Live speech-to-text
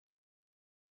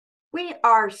We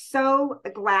are so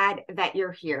glad that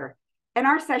you're here. And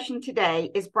our session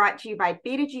today is brought to you by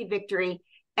B2G Victory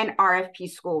and RFP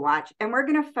SchoolWatch. And we're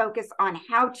going to focus on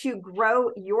how to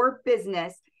grow your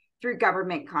business through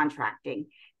government contracting.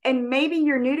 And maybe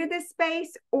you're new to this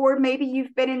space, or maybe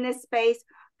you've been in this space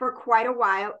for quite a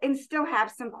while and still have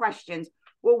some questions.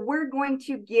 Well, we're going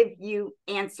to give you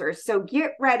answers. So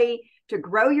get ready to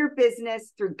grow your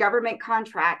business through government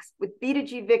contracts with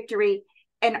B2G Victory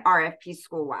and RFP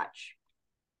SchoolWatch.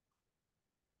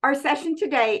 Our session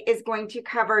today is going to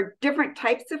cover different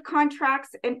types of contracts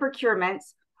and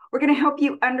procurements. We're going to help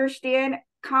you understand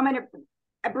common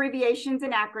abbreviations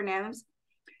and acronyms,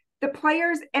 the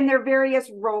players and their various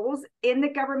roles in the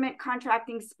government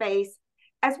contracting space,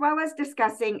 as well as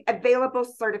discussing available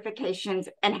certifications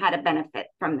and how to benefit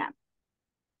from them.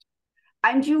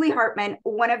 I'm Julie Hartman,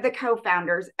 one of the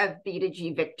co-founders of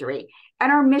B2G Victory,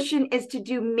 and our mission is to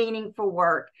do meaningful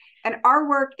work. And our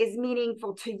work is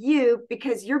meaningful to you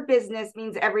because your business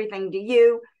means everything to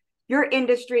you, your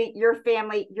industry, your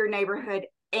family, your neighborhood,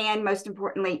 and most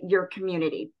importantly, your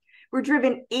community. We're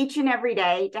driven each and every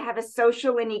day to have a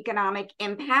social and economic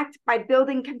impact by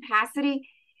building capacity,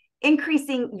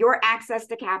 increasing your access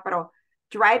to capital,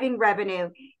 driving revenue,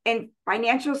 and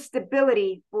financial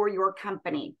stability for your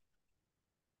company.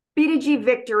 B2G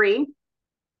Victory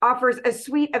offers a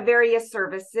suite of various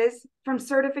services, from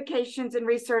certifications and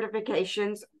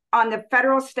recertifications on the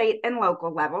federal, state, and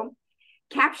local level,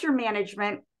 capture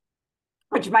management,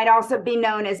 which might also be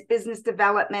known as business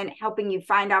development, helping you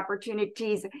find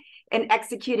opportunities and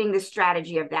executing the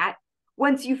strategy of that.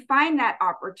 Once you find that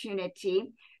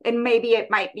opportunity, and maybe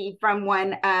it might be from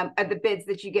one of the bids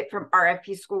that you get from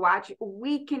RFP SchoolWatch,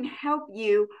 we can help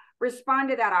you respond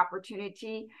to that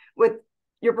opportunity with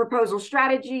your proposal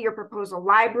strategy, your proposal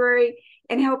library,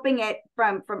 and helping it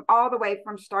from all the way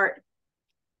from start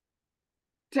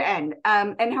to end,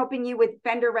 and helping you with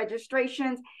vendor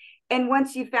registrations. And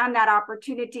once you found that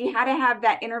opportunity, how to have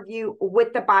that interview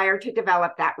with the buyer to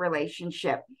develop that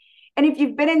relationship. And if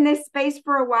you've been in this space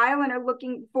for a while and are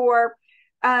looking for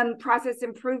process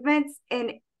improvements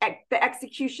in the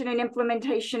execution and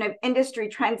implementation of industry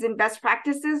trends and best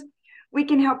practices, we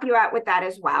can help you out with that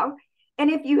as well. And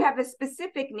if you have a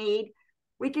specific need,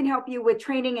 we can help you with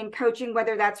training and coaching,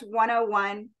 whether that's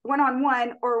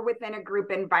one-on-one, or within a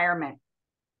group environment.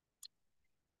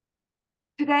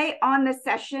 Today on the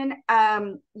session,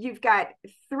 you've got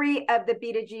three of the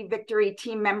B2G Victory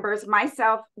team members,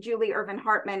 myself, Julie Irvin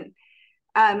Hartman,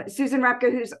 Susan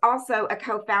Repka, who's also a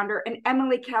co-founder, and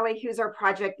Emily Kelly, who's our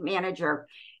project manager.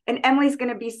 And Emily's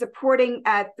going to be supporting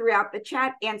throughout the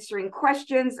chat, answering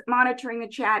questions, monitoring the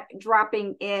chat,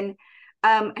 dropping in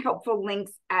helpful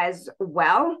links as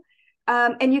well.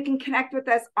 And you can connect with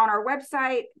us on our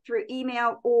website through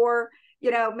email, or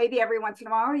maybe every once in a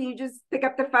while you just pick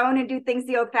up the phone and do things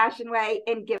the old-fashioned way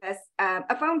and give us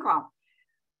a phone call.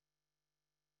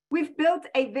 We've built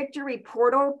a victory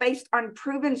portal based on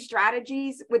proven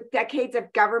strategies with decades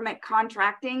of government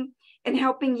contracting and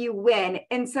helping you win.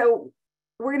 And so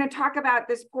we're going to talk about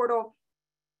this portal,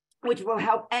 which will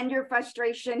help end your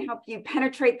frustration, help you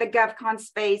penetrate the GovCon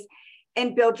space,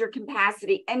 and build your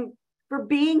capacity. And for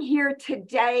being here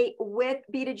today with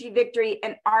B2G Victory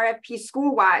and RFP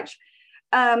SchoolWatch,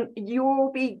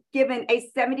 you'll be given a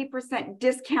 70%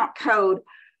 discount code.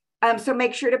 So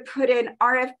make sure to put in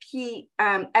RFP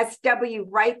SW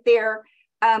right there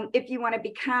if you want to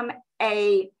become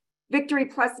a Victory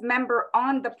Plus member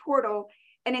on the portal.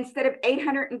 And instead of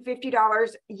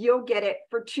 $850, you'll get it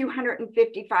for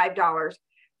 $255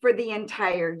 for the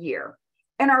entire year.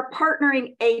 And our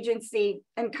partnering agency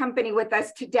and company with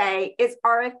us today is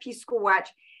RFP SchoolWatch.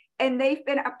 And they've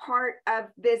been a part of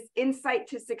this Insight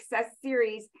to Success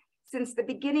series since the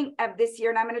beginning of this year.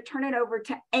 And I'm going to turn it over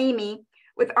to Amy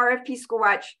with RFP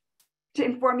SchoolWatch to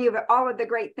inform you of all of the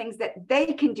great things that they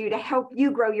can do to help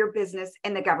you grow your business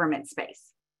in the government space.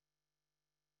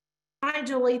 Hi,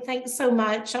 Julie. Thanks so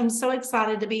much. I'm so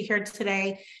excited to be here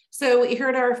today. So here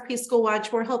at RFP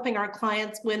SchoolWatch, we're helping our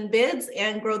clients win bids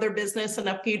and grow their business in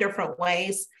a few different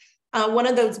ways. One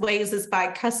of those ways is by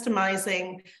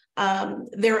customizing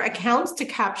their accounts to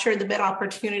capture the bid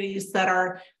opportunities that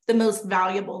are the most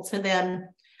valuable to them.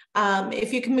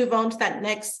 If you can move on to that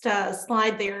next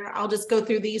slide there, I'll just go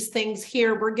through these things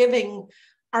here. We're giving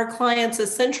our clients a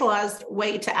centralized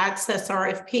way to access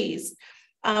RFPs.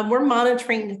 We're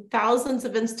monitoring thousands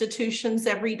of institutions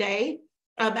every day.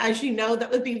 As you know, that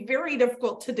would be very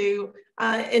difficult to do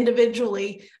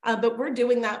individually, but we're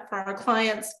doing that for our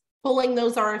clients, pulling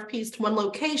those RFPs to one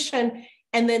location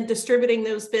and then distributing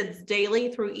those bids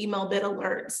daily through email bid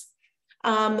alerts.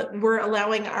 We're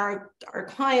allowing our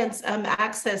clients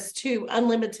access to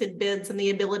unlimited bids and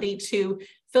the ability to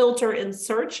filter and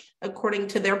search according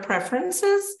to their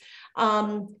preferences,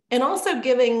 and also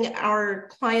giving our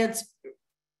clients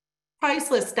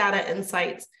priceless data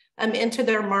insights into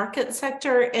their market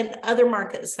sector and other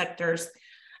market sectors.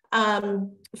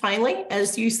 Finally,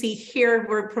 as you see here,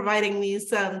 we're providing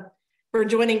these, we're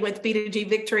joining with B2G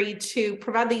Victory to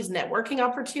provide these networking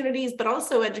opportunities, but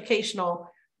also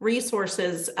educational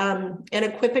resources, and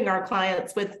equipping our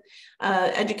clients with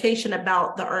education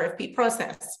about the RFP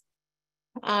process.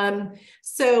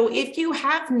 So if you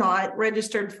have not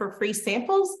registered for free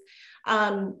samples,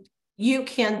 you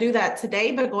can do that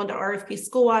today by going to RFP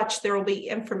SchoolWatch. There will be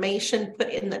information put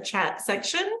in the chat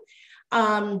section.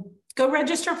 Go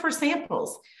register for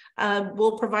samples.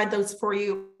 We'll provide those for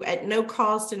you at no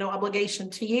cost and no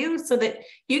obligation to you so that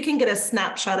you can get a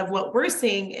snapshot of what we're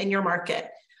seeing in your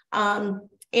market.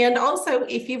 And also,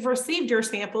 if you've received your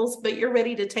samples, but you're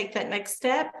ready to take that next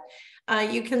step,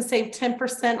 you can save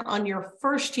 10% on your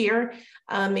first year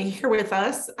here with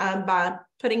us by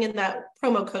putting in that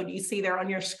promo code you see there on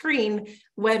your screen,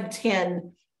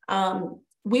 WEB10.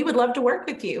 We would love to work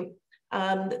with you.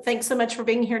 Thanks so much for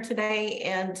being here today.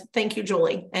 And thank you,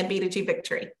 Julie and B2G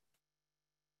Victory.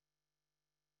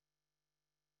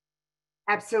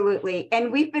 Absolutely.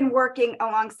 And we've been working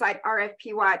alongside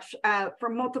RFP Watch for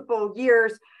multiple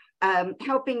years,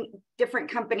 helping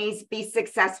different companies be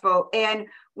successful. And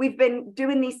we've been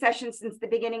doing these sessions since the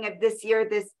beginning of this year,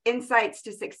 this Insights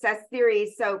to Success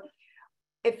series. So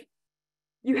if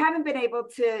you haven't been able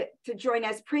to join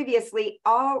us previously,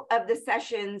 all of the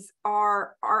sessions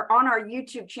are on our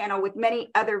YouTube channel with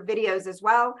many other videos as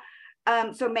well.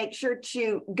 So make sure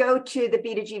to go to the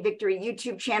B2G Victory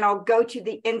YouTube channel, go to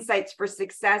the Insights for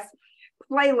Success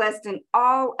playlist, and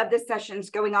all of the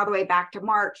sessions going all the way back to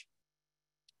March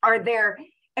are there.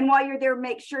 And while you're there,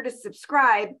 make sure to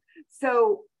subscribe.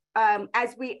 So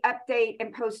as we update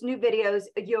and post new videos,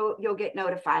 you'll get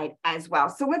notified as well.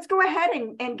 So let's go ahead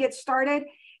and get started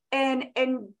and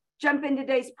jump into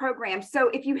today's program. So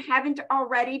if you haven't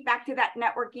already, back to that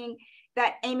networking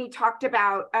that Amy talked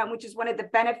about, which is one of the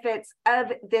benefits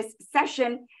of this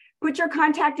session, put your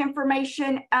contact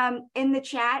information in the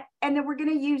chat, and then we're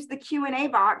going to use the Q&A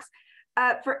box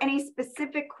for any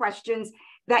specific questions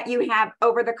that you have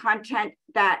over the content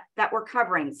that we're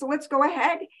covering. So let's go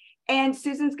ahead, and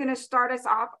Susan's going to start us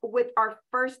off with our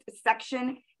first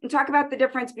section and talk about the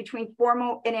difference between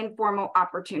formal and informal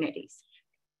opportunities.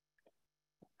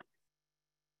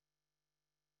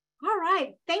 All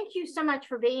right, thank you so much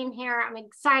for being here. I'm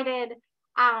excited.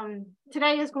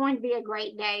 Today is going to be a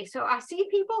great day. So I see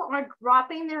people are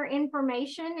dropping their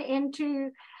information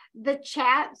into the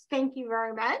chat. Thank you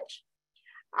very much.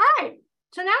 All right,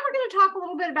 so now we're going to talk a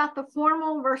little bit about the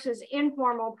formal versus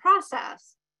informal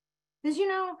process. Because, you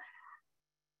know,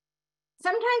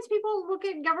 sometimes people look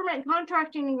at government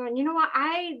contracting and going, you know what,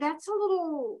 that's a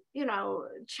little, you know,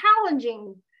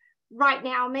 challenging right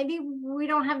now. Maybe we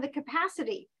don't have the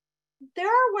capacity. There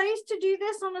are ways to do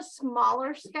this on a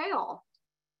smaller scale.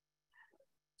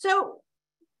 So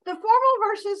the formal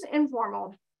versus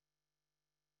informal.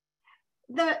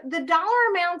 The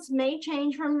dollar amounts may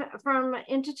change from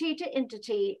entity to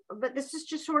entity, but this is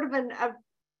just sort of an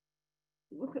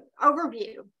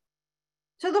overview.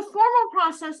 So the formal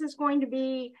process is going to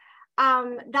be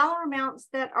dollar amounts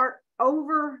that are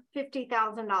over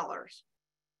 $50,000.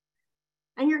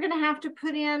 And you're going to have to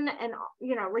put in and,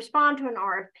 you know, respond to an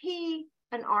RFP,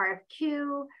 an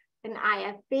RFQ, an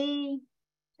IFB.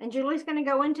 And Julie's going to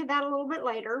go into that a little bit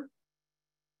later.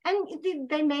 And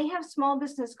they may have small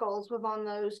business goals within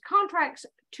those contracts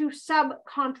to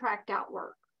subcontract out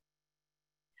work.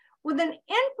 With an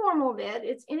informal bid,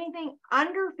 it's anything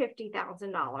under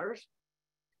 $50,000.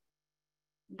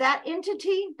 That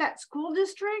entity, that school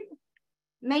district,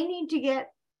 may need to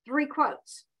get 3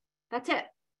 quotes. That's it.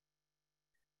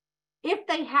 If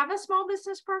they have a small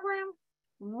business program,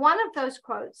 one of those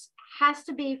quotes has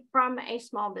to be from a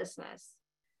small business.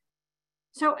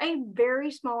 So a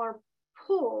very smaller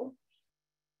pool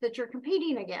that you're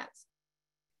competing against.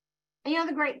 And you know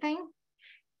the great thing,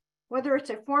 whether it's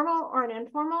a formal or an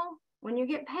informal, when you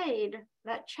get paid,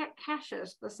 that check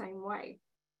cashes the same way.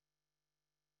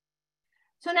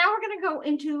 So now we're going to go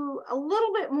into a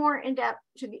little bit more in depth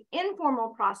to the informal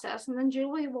process, and then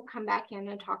Julie will come back in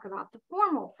and talk about the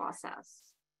formal process.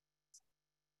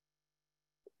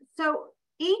 So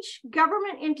each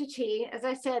government entity, as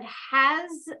I said,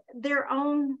 has their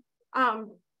own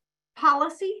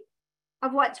policy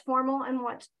of what's formal and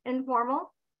what's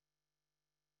informal.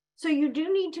 So you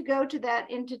do need to go to that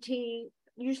entity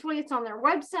usually it's on their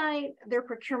website, their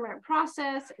procurement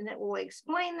process, and it will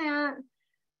explain that.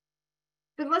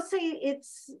 But let's say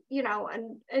it's, you know,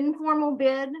 an informal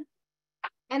bid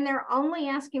and they're only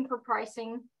asking for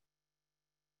pricing.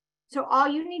 So all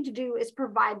you need to do is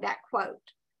provide that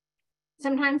quote.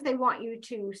 Sometimes they want you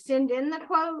to send in the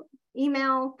quote,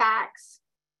 email, fax,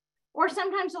 or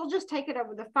sometimes they'll just take it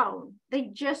over the phone. They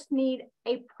just need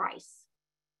a price.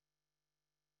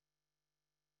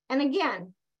 And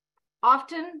again,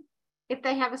 often if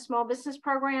they have a small business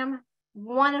program,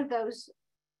 one of those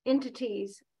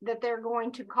entities that they're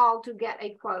going to call to get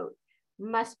a quote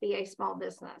must be a small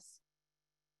business.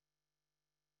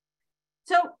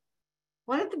 So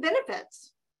one of the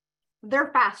benefits,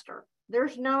 they're faster.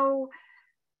 There's no,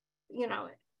 you know,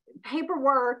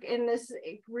 paperwork in this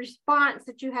response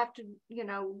that you have to, you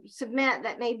know, submit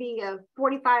that may be a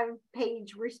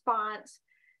 45-page response.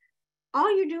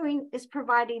 All you're doing is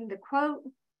providing the quote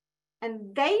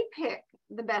and they pick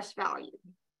the best value.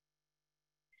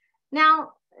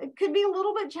 Now, it could be a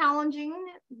little bit challenging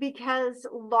because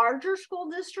larger school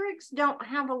districts don't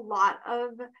have a lot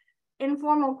of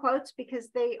informal quotes because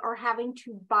they are having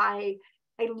to buy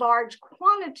a large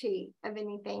quantity of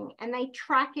anything and they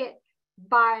track it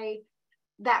by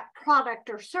that product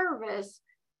or service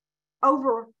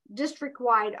over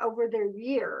district-wide over their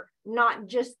year, not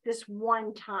just this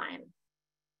one time.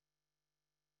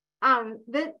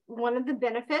 But one of the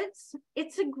benefits,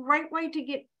 it's a great way to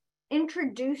get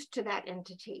introduced to that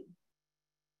entity.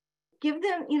 Give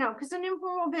them, you know, because an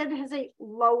informal bid has a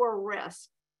lower risk.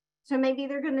 So maybe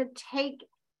they're going to take,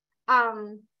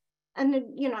 and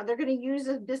you know, they're going to use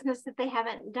a business that they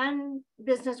haven't done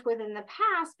business with in the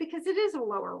past because it is a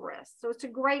lower risk. So it's a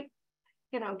great,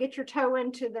 you know, get your toe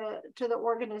into the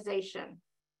organization.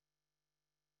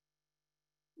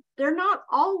 They're not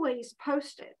always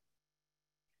posted.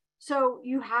 So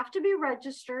you have to be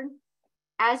registered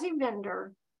as a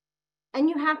vendor and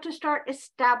you have to start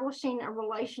establishing a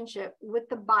relationship with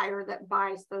the buyer that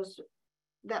buys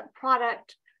that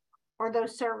product or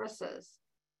those services,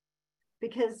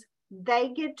 because they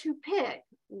get to pick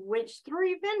which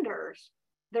 3 vendors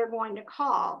they're going to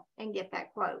call and get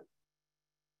that quote.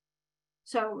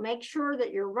 So make sure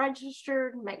that you're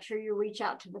registered, make sure you reach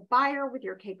out to the buyer with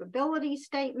your capability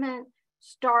statement,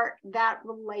 start that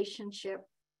relationship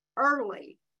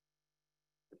early.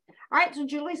 All right, so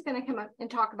Julie's going to come up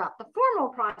and talk about the formal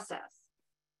process.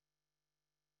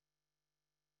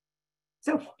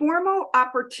 So formal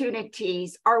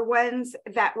opportunities are ones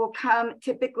that will come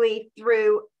typically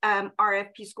through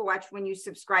RFP SchoolWatch when you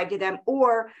subscribe to them,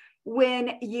 or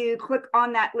when you click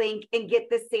on that link and get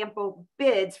the sample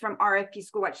bids from RFP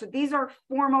SchoolWatch. So these are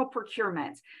formal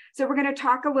procurements. So we're going to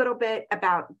talk a little bit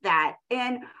about that.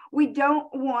 And we don't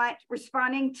want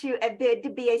responding to a bid to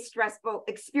be a stressful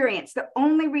experience. The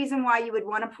only reason why you would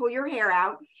want to pull your hair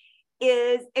out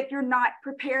is if you're not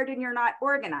prepared and you're not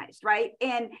organized, right?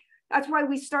 And that's why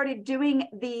we started doing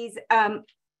these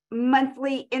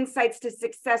monthly Insights to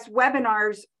Success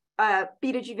webinars,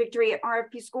 B2G Victory and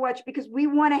RFP SchoolWatch, because we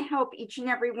want to help each and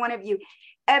every one of you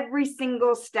every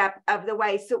single step of the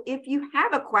way. So if you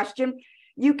have a question,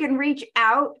 you can reach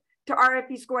out to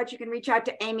RFP SchoolWatch, you can reach out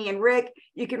to Amy and Rick,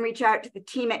 you can reach out to the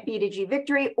team at B2G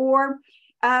Victory, or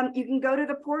you can go to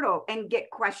the portal and get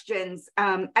questions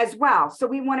as well. So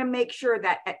we want to make sure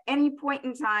that at any point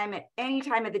in time, at any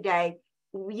time of the day,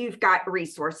 you've got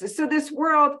resources. So this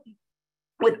world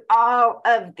with all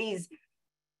of these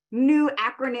new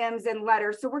acronyms and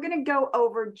letters. So we're going to go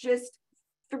over just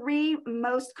 3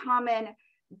 most common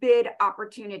bid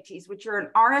opportunities, which are an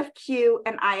RFQ,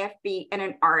 an IFB, and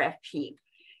an RFP,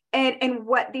 and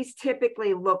what these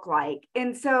typically look like.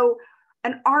 And so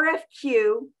an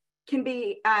RFQ can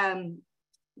be,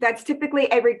 that's typically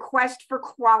a request for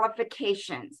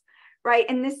qualifications, right?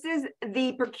 And this is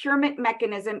the procurement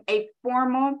mechanism, a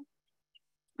formal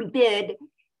bid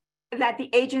that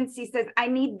the agency says, I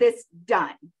need this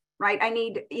done, right? I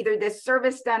need either this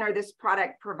service done or this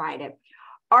product provided.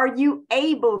 Are you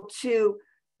able to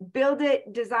build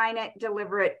it, design it,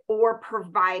 deliver it, or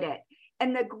provide it?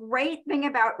 And the great thing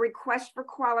about request for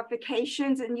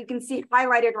qualifications, and you can see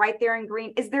highlighted right there in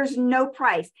green, is there's no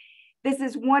price. This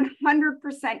is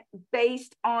 100%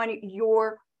 based on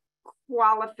your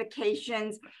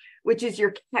qualifications, which is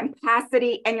your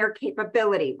capacity and your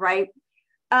capability, right?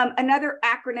 Another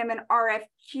acronym in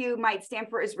RFQ might stand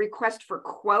for is request for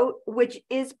quote, which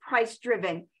is price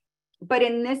driven. But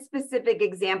in this specific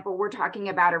example, we're talking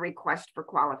about a request for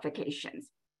qualifications.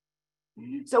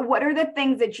 So what are the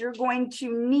things that you're going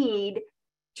to need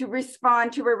to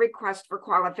respond to a request for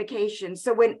qualifications?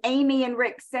 So when Amy and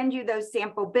Rick send you those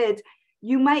sample bids,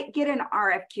 You might get an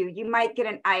RFQ, you might get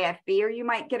an IFB, or you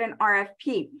might get an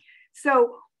RFP.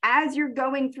 So as you're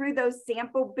going through those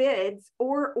sample bids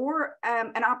or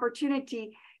an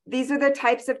opportunity, these are the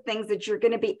types of things that you're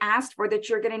going to be asked for, that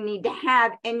you're going to need to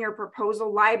have in your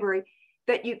proposal library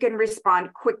that you can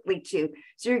respond quickly to.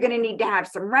 So you're going to need to have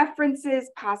some references,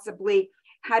 possibly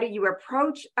how do you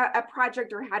approach a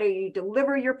project, or how do you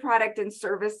deliver your product and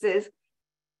services.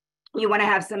 You want to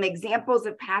have some examples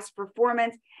of past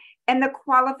performance and the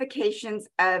qualifications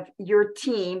of your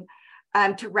team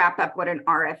to wrap up what an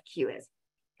RFQ is.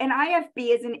 An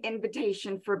IFB is an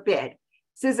invitation for bid.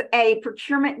 This is a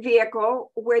procurement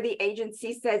vehicle where the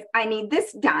agency says, I need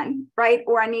this done, right?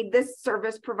 Or I need this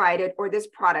service provided or this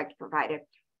product provided.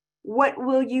 What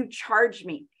will you charge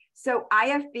me? So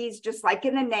IFBs, just like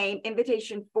in the name,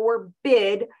 invitation for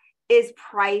bid, is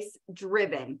price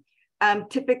driven,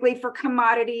 typically for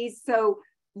commodities. So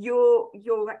you'll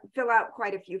fill out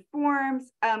quite a few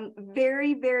forms,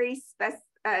 very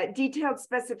detailed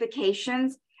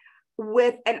specifications.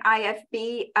 With an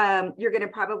IFB, you're going to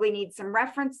probably need some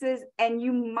references, and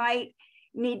you might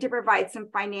need to provide some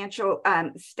financial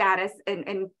status,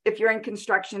 and if you're in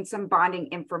construction, some bonding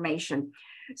information.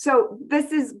 So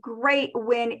this is great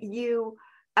when you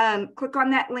click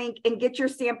on that link and get your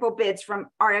sample bids from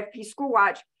RFP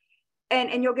SchoolWatch,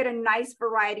 and you'll get a nice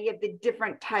variety of the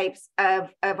different types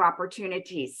of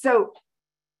opportunities. So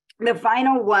the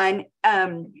final one,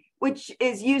 which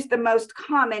is used the most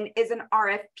common, is an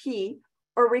RFP,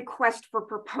 or request for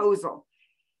proposal.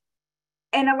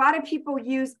 And a lot of people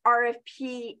use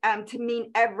RFP to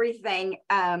mean everything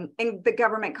in the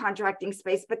government contracting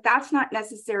space, but that's not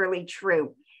necessarily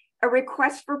true. A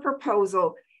request for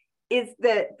proposal is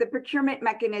the procurement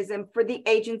mechanism for the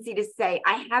agency to say,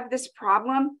 I have this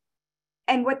problem,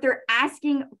 and what they're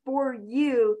asking for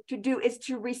you to do is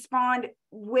to respond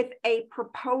with a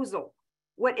proposal.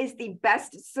 What is the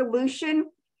best solution?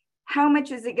 How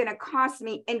much is it going to cost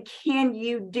me? And can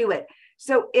you do it?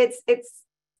 So it's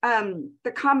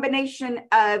the combination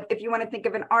of, if you want to think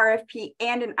of an RFP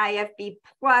and an IFB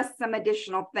plus some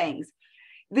additional things.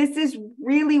 This is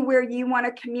really where you want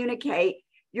to communicate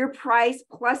your price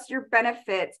plus your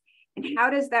benefits, and how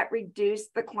does that reduce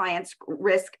the client's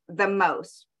risk the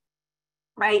most,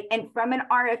 right? And from an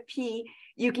RFP,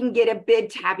 you can get a bid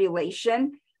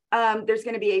tabulation. There's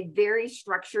going to be a very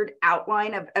structured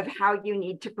outline of how you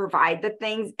need to provide the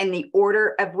things and the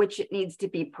order of which it needs to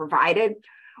be provided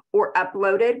or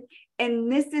uploaded.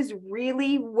 And this is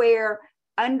really where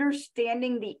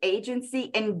understanding the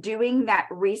agency and doing that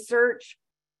research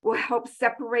will help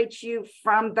separate you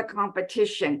from the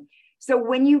competition. So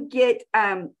when you get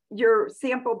your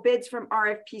sample bids from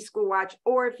RFP SchoolWatch,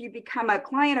 or if you become a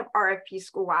client of RFP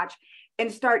SchoolWatch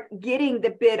and start getting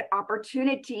the bid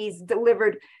opportunities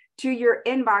delivered to your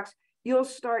inbox, you'll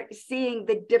start seeing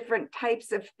the different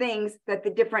types of things that the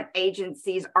different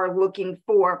agencies are looking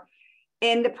for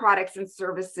in the products and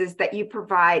services that you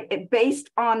provide, and based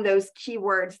on those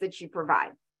keywords that you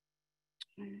provide.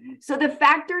 So the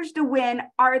factors to win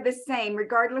are the same,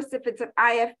 regardless if it's an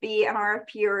IFB, an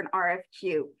RFP, or an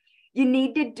RFQ. You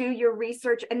need to do your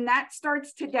research, and that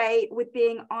starts today with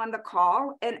being on the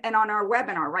call and on our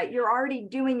webinar, right? You're already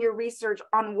doing your research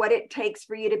on what it takes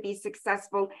for you to be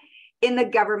successful in the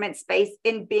government space,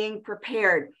 in being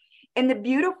prepared. And the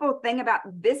beautiful thing about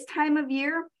this time of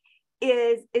year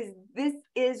is this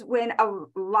is when a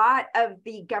lot of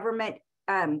the government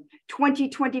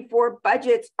 2024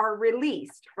 budgets are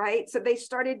released, right? So they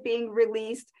started being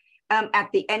released at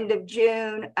the end of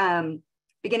June,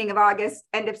 beginning of August,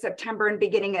 end of September, and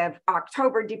beginning of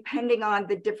October, depending on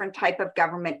the different type of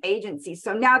government agencies.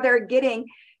 So now they're getting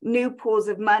new pools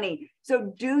of money.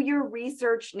 So do your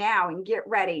research now and get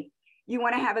ready. You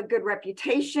want to have a good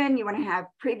reputation, you want to have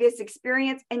previous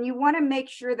experience, and you want to make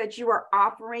sure that you are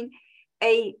offering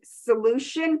a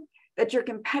solution, that you're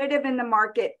competitive in the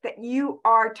market, that you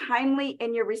are timely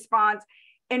in your response,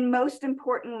 and most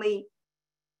importantly,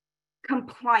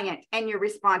 compliant in your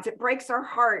response. It breaks our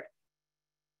heart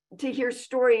to hear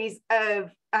stories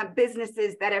of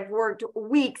businesses that have worked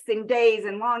weeks and days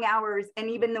and long hours and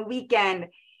even the weekend,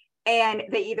 and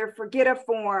they either forget a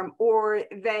form or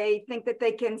they think that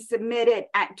they can submit it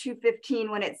at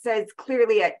 2:15 when it says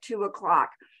clearly at 2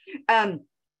 o'clock.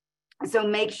 So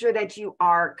make sure that you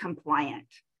are compliant.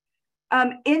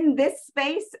 In this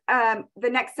space, the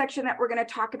next section that we're going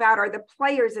to talk about are the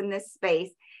players in this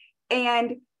space.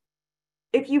 And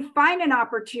if you find an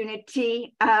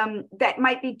opportunity that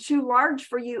might be too large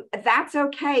for you, that's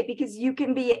okay, because you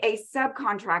can be a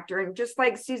subcontractor. And just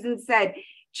like Susan said,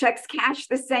 checks cash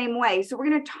the same way. So we're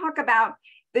going to talk about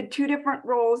the two different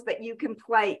roles that you can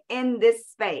play in this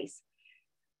space.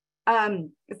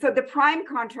 So the prime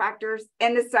contractors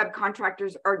and the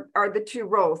subcontractors are the two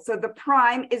roles. So the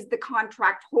prime is the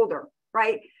contract holder,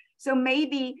 right? So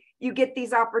maybe you get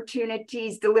these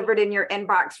opportunities delivered in your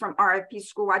inbox from RFP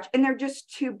SchoolWatch and they're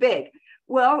just too big.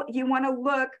 Well, you want to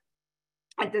look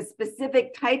at the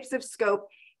specific types of scope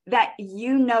that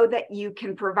you know that you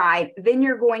can provide. Then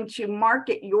you're going to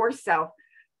market yourself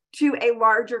to a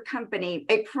larger company,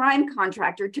 a prime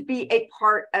contractor, to be a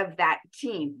part of that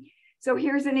team. So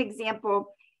here's an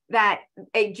example that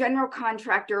a general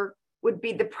contractor would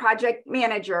be the project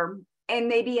manager, and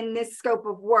maybe in this scope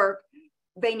of work,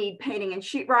 they need painting and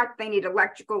sheetrock, they need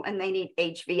electrical, and they need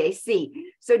HVAC.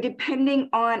 So depending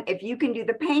on if you can do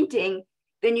the painting,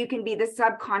 then you can be the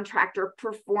subcontractor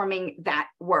performing that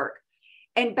work.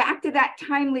 And back to that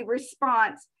timely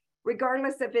response,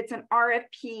 regardless if it's an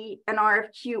RFP, an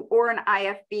RFQ, or an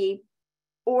IFB,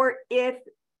 or if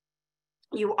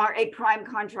you are a prime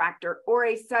contractor or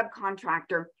a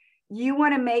subcontractor, you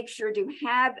want to make sure to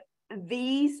have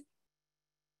these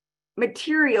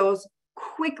materials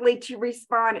quickly to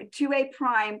respond to a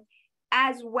prime,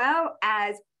 as well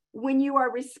as when you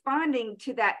are responding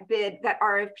to that bid that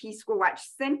RFP SchoolWatch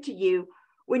sent to you,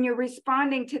 when you're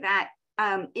responding to that,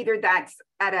 either that's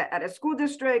at a school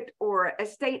district or a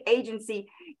state agency,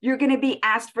 you're going to be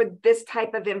asked for this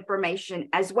type of information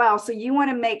as well. So you want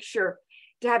to make sure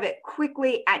to have it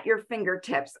quickly at your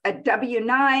fingertips. A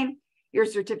W-9, your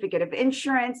certificate of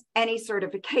insurance, any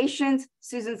certifications.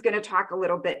 Susan's going to talk a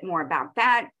little bit more about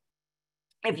that.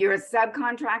 If you're a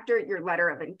subcontractor, your letter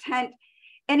of intent,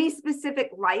 any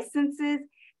specific licenses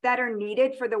that are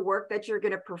needed for the work that you're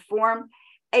going to perform,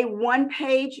 a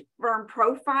one-page firm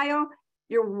profile,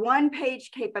 your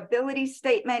one-page capability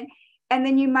statement, and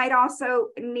then you might also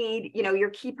need, your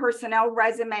key personnel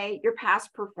resume, your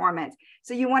past performance.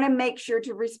 So you want to make sure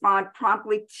to respond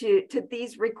promptly to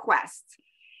these requests.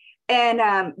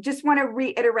 And just want to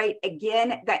reiterate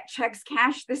again that checks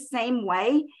cash the same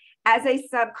way as a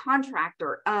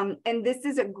subcontractor. And this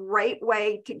is a great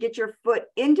way to get your foot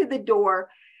into the door.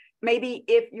 Maybe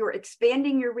if you're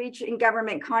expanding your reach in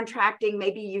government contracting,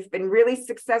 maybe you've been really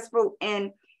successful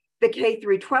in the K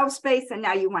through 12 space and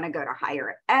now you want to go to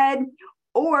higher ed,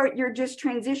 or you're just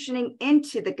transitioning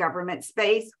into the government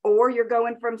space, or you're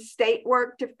going from state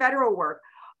work to federal work.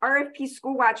 RFP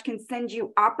SchoolWatch can send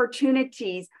you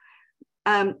opportunities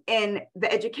in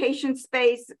the education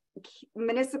space,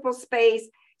 municipal space,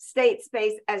 state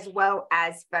space, as well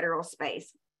as federal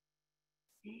space.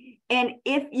 And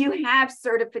if you have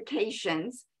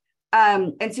certifications,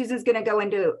 and Susan's going to go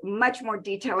into much more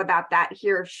detail about that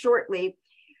here shortly,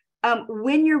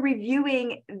 when you're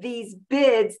reviewing these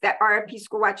bids that RFP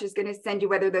SchoolWatch is going to send you,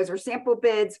 whether those are sample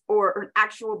bids or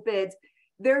actual bids,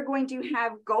 they're going to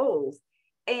have goals.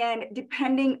 And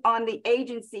depending on the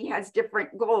agency has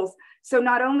different goals. So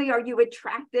not only are you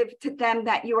attractive to them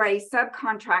that you are a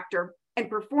subcontractor and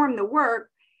perform the work,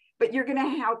 but you're going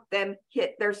to help them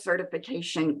hit their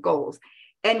certification goals.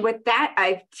 And with that,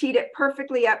 I've teed it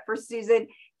perfectly up for Susan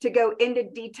to go into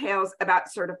details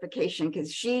about certification,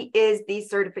 because she is the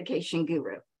certification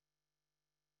guru.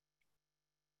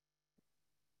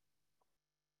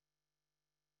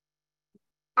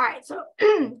 All right, so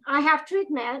I have to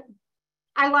admit,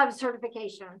 I love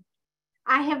certification.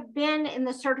 I have been in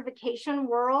the certification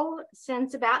world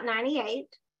since about 98,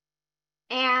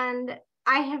 and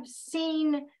I have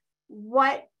seen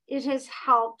what it has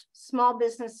helped small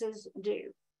businesses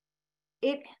do.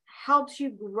 It helps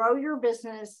you grow your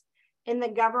business in the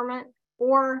government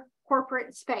or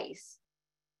corporate space.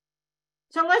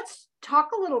 So let's talk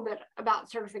a little bit about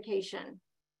certification.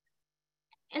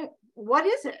 And what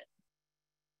is it?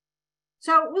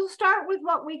 So we'll start with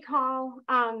what we call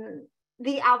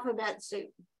the alphabet soup.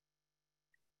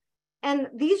 And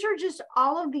these are just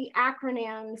all of the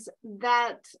acronyms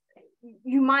that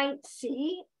you might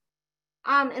see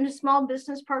in a small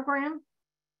business program.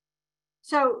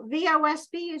 So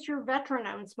VOSB is your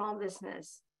veteran-owned small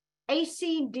business.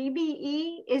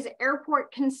 ACDBE is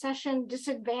airport concession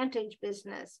disadvantaged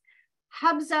business.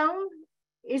 HubZone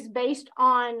is based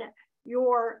on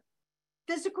your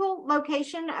physical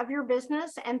location of your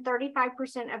business and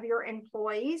 35% of your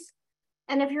employees.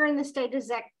 And if you're in the state of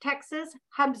Texas,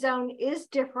 HubZone is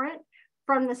different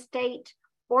from the state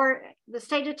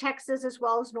of Texas as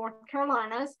well as North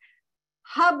Carolina's.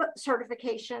 Hub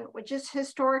certification, which is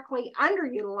historically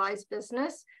underutilized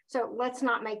business. So let's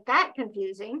not make that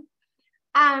confusing.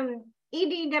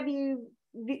 EDWOSB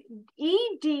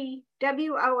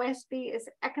is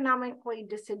economically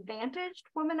disadvantaged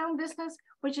women-owned business,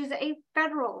 which is a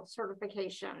federal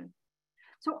certification.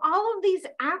 So all of these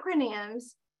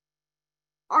acronyms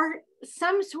are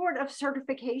some sort of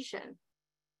certification.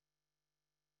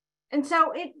 And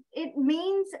so it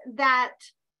means that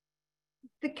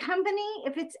the company,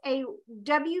 if it's a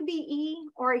WBE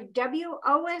or a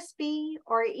WOSB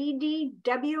or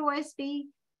EDWOSB,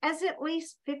 has at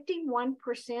least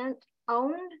 51%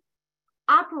 owned,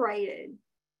 operated,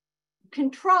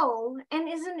 controlled, and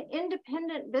is an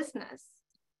independent business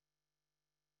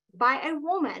by a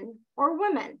woman or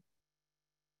women.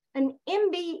 An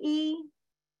MBE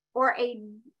or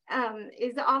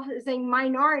is a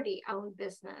minority-owned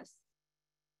business.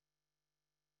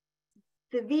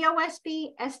 The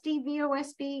VOSB,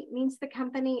 SDVOSB means the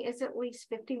company is at least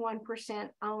 51%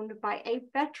 owned by a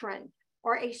veteran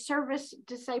or a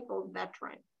service-disabled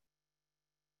veteran.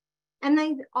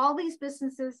 And all these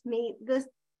businesses meet the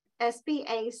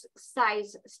SBA's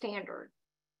size standard.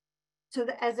 So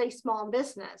as a small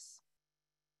business.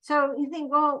 So you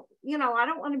think, well, you know, I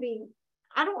don't want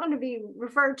to be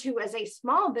referred to as a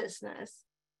small business.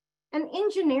 And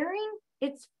engineering,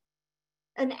 it's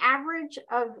an average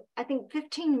of, I think,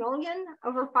 15 million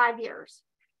over 5 years.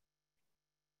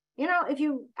 You know, if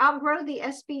you outgrow the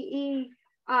SBE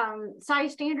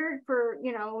size standard for,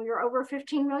 you know, you're over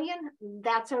 15 million,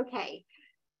 that's okay.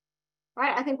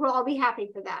 Right? I think we'll all be happy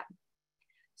for that.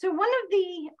 So one of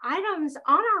the items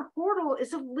on our portal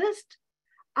is a list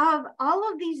of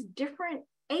all of these different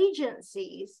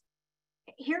agencies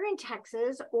here in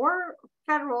Texas or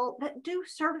federal that do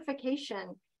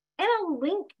certification, and a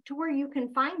link to where you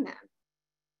can find them.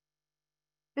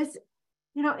 This,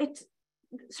 you know,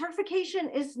 certification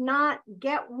is not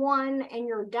get one and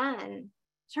you're done.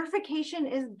 Certification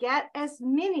is get as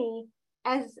many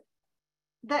as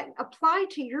that apply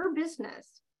to your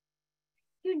business.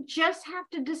 You just have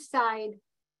to decide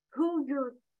who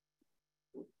your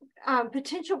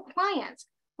potential clients,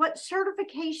 what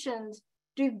certifications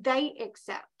do they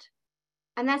accept?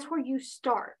 And that's where you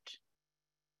start.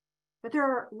 But there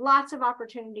are lots of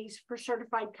opportunities for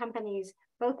certified companies,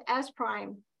 both as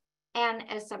prime and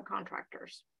as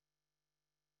subcontractors.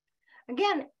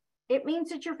 Again, it means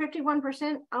that you're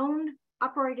 51% owned,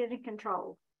 operated, and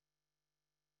controlled.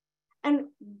 And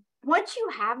once you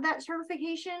have that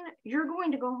certification, you're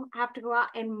going to have to go out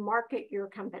and market your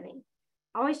company.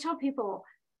 I always tell people,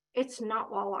 it's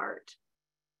not wall art.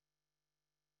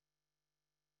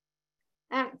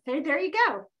 And there you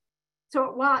go.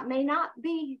 So while it may not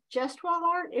be just wall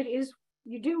art, it is,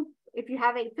 you do, if you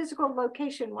have a physical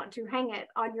location, want to hang it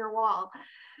on your wall.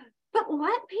 But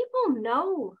let people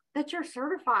know that you're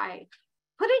certified.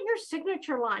 Put it in your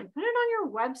signature line, put it on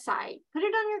your website, put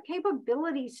it on your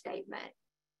capability statement.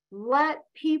 Let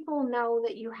people know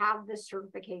that you have this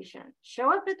certification.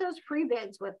 Show up at those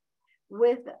pre-bids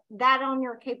with that on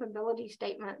your capability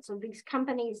statement, so these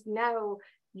companies know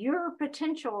your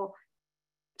potential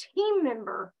team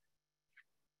member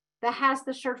that has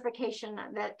the certification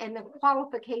and the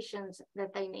qualifications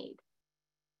that they need.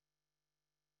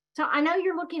 So I know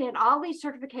you're looking at all these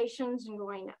certifications and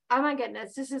going, oh my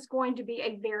goodness, this is going to be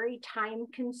a very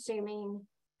time-consuming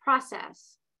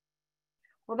process.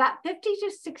 Well, about 50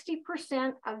 to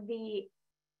 60% of the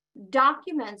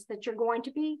documents that you're going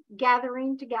to be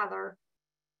gathering together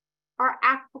are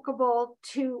applicable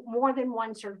to more than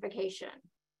one certification.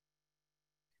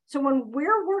 So when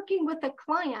we're working with a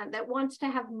client that wants to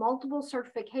have multiple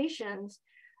certifications,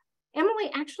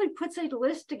 Emily actually puts a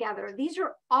list together. These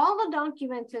are all the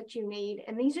documents that you need,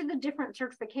 and these are the different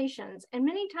certifications. And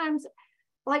many times,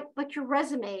 like your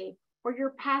resume or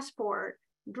your passport,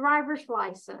 driver's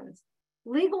license,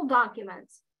 legal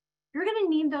documents, you're going to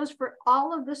need those for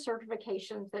all of the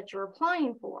certifications that you're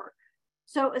applying for.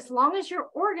 So as long as you're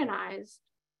organized,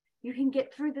 you can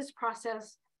get through this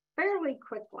process fairly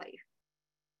quickly.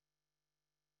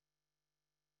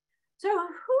 So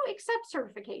who accepts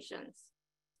certifications?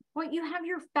 Well, you have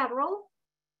your federal.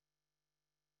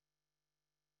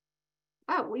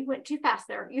 Oh, we went too fast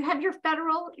there. You have your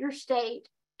federal, your state,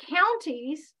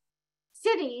 counties,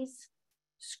 cities,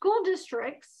 school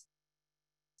districts,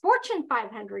 Fortune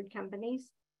 500 companies,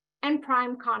 and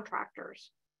prime contractors.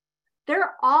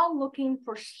 They're all looking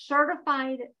for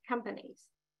certified companies.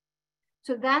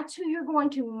 So that's who you're going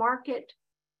to market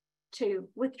to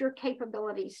with your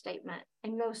capability statement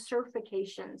and those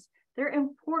certifications. They're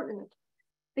important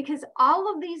because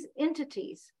all of these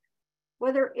entities,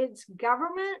 whether it's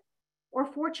government or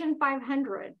Fortune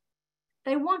 500,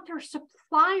 they want their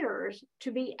suppliers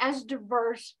to be as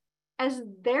diverse as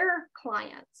their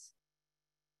clients.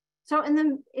 So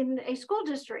in a school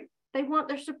district, they want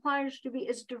their suppliers to be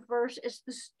as diverse as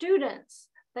the students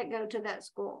that go to that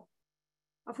school.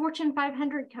 A Fortune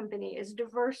 500 company is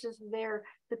diverse as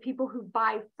the people who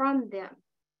buy from them.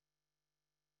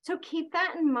 So keep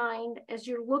that in mind as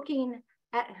you're looking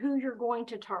at who you're going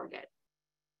to target.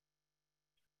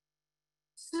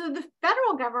 So the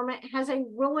federal government has a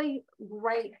really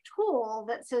great tool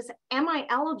that says, am I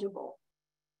eligible?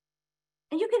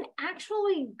 And you can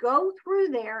actually go through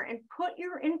there and put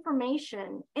your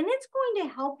information, and it's going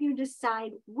to help you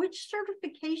decide which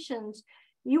certifications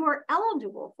you are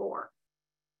eligible for.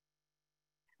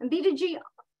 And B2G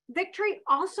Victory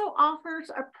also offers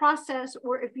a process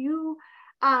where if you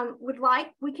would like,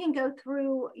 we can go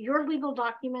through your legal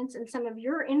documents and some of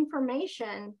your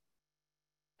information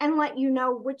and let you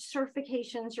know which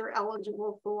certifications you're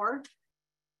eligible for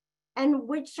and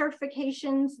which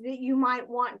certifications that you might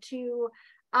want to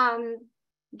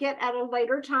get at a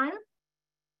later time,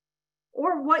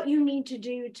 or what you need to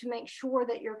do to make sure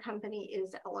that your company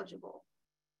is eligible.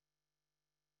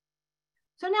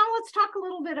 So now let's talk a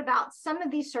little bit about some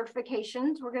of these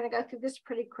certifications. We're going to go through this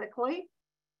pretty quickly.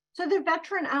 So they're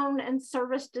veteran-owned and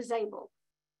service-disabled.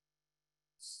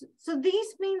 So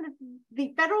these mean that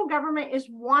the federal government is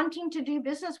wanting to do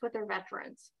business with their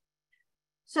veterans.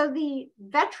 So the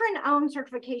veteran-owned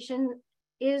certification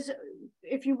is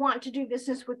if you want to do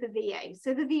business with the VA,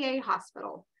 so the VA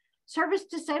hospital.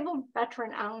 Service-disabled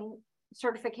veteran-owned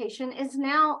certification is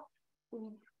now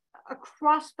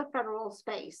across the federal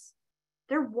space.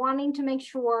 They're wanting to make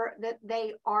sure that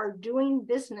they are doing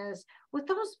business with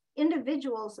those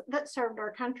individuals that served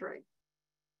our country.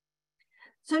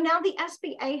 So now the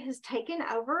SBA has taken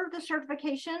over the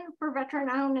certification for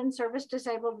veteran-owned and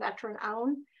service-disabled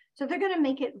veteran-owned. So they're going to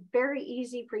make it very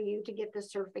easy for you to get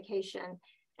this certification.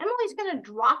 Emily's going to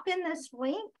drop in this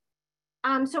link.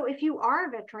 So if you are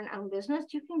a veteran-owned business,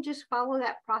 you can just follow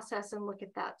that process and look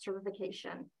at that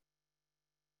certification.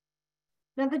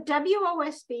 Now the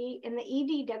WOSB and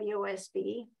the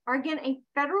EDWOSB are again a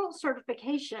federal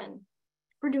certification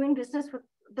for doing business with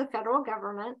the federal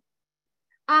government.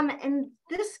 And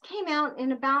this came out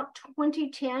in about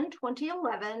 2010,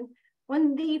 2011,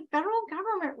 when the federal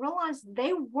government realized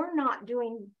they were not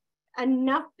doing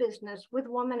enough business with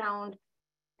women-owned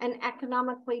and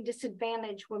economically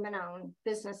disadvantaged women-owned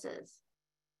businesses.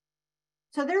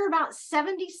 So there are about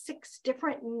 76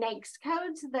 different NAICS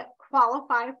codes that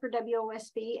qualify for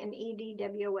WOSB and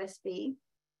EDWOSB.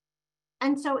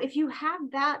 And so if you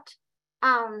have that,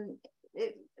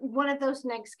 one of those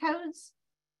NAICS codes,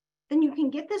 then you can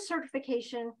get this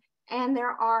certification, and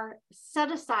there are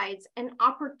set-asides and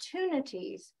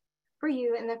opportunities for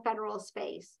you in the federal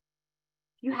space.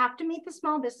 You have to meet the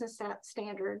small business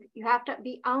standard. You have to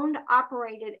be owned,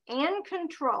 operated, and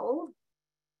controlled,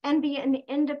 and be an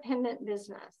independent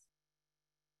business.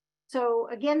 So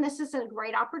again, this is a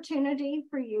great opportunity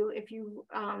for you if you,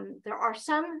 there are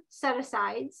some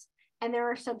set-asides and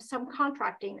there are some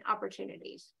contracting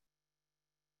opportunities.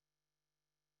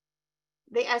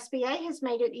 The SBA has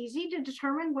made it easy to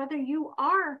determine whether you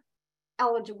are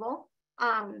eligible.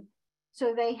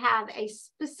 So they have a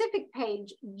specific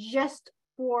page just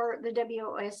for the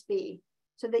WOSB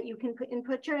so that you can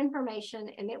input your information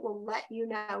and it will let you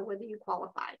know whether you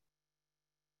qualify.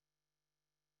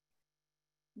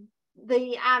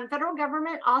 The federal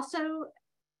government also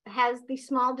has the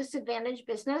small disadvantaged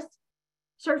business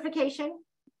certification.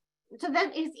 So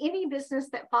that is any business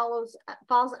that falls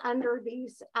under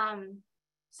these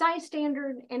size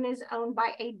standard and is owned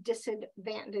by a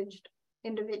disadvantaged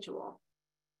individual.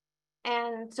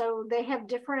 And so they have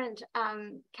different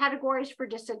categories for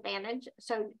disadvantage.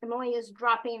 So Emily is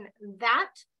dropping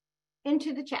that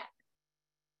into the chat.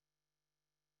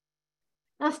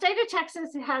 Now, state of Texas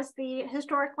has the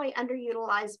historically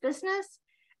underutilized business,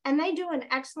 and they do an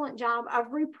excellent job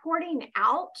of reporting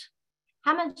out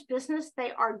how much business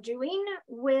they are doing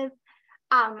with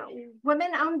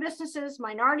women-owned businesses,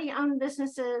 minority-owned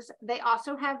businesses. They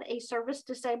also have a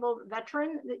service-disabled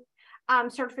veteran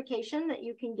certification that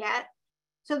you can get.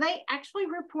 So they actually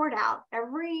report out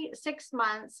every 6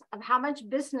 months of how much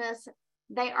business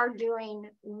they are doing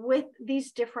with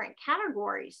these different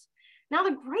categories. Now,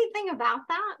 the great thing about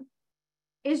that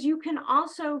is you can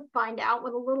also find out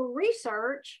with a little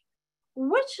research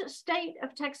which state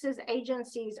of Texas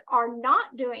agencies are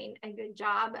not doing a good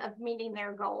job of meeting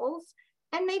their goals.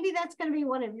 And maybe that's going to be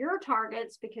one of your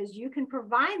targets because you can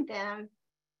provide them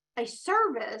a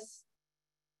service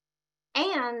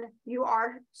and you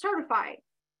are certified.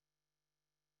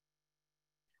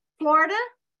 Florida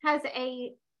has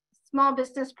a small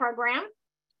business program,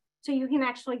 so you can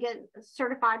actually get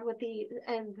certified with the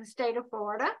state of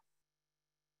Florida.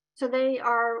 So they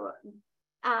are,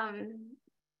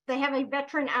 they have a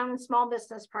veteran-owned small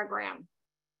business program.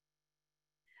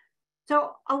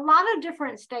 So a lot of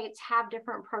different states have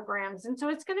different programs. And so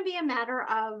it's going to be a matter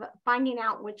of finding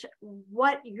out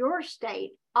what your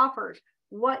state offers,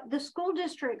 what the school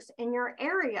districts in your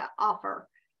area offer,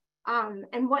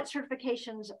 and what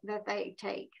certifications that they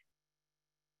take.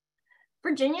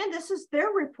 Virginia, this is their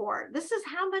report. This is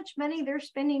how much money they're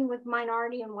spending with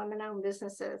minority and women-owned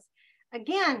businesses.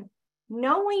 Again,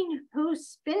 knowing who's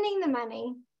spending the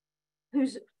money,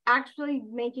 who's actually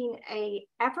making an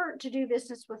effort to do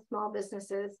business with small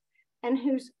businesses, and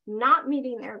who's not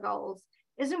meeting their goals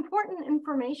is important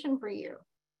information for you.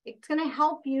 It's going to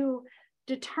help you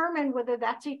determine whether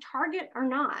that's a target or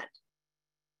not.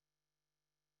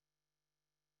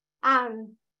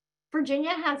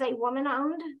 Virginia has a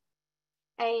woman-owned,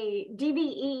 a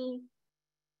DBE.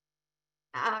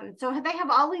 So they have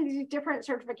all of these different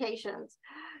certifications.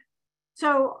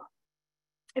 So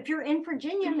if you're in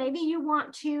Virginia, maybe you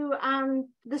want to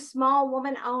the small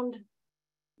woman-owned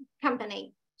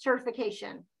company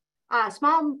certification,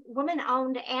 small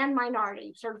woman-owned and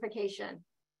minority certification.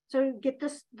 So get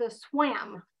the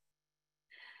SWAM.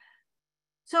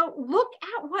 So look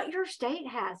at what your state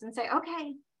has and say,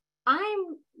 okay,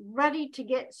 I'm ready to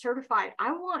get certified.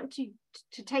 I want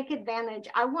to take advantage.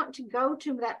 I want to go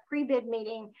to that pre-bid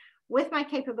meeting with my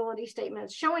capability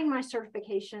statements, showing my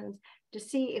certifications to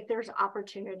see if there's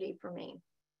opportunity for me.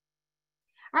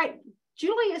 All right,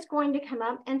 Julie is going to come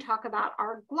up and talk about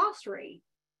our glossary.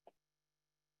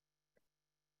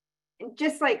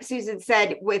 Just like Susan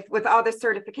said, with all the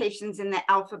certifications in the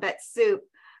alphabet soup,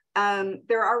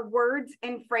 there are words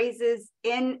and phrases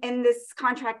in this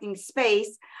contracting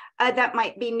space that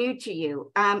might be new to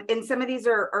you. And some of these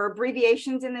are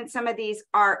abbreviations, and then some of these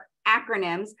are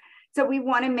acronyms. So we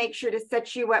want to make sure to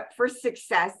set you up for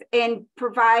success and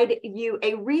provide you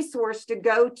a resource to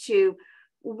go to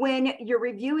when you're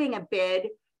reviewing a bid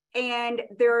and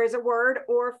there is a word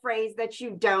or a phrase that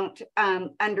you don't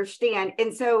understand.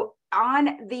 And so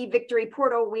on the Victory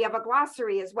portal, we have a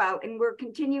glossary as well, and we're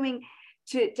continuing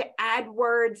to add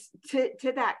words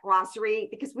to that glossary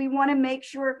because we want to make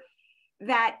sure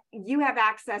that you have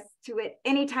access to it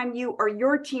anytime you or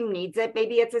your team needs it.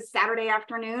 Maybe it's a Saturday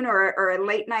afternoon or a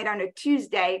late night on a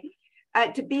Tuesday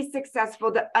to be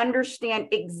successful, to understand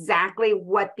exactly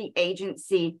what the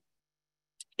agency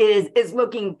is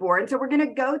looking for. And so we're going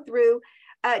to go through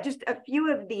just a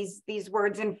few of these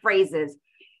words and phrases.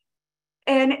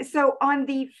 And so on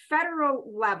the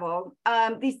federal level,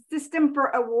 the System for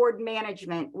Award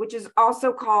Management, which is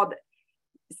also called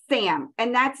SAM,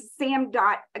 and that's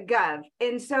sam.gov.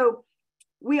 And so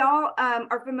we all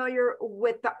are familiar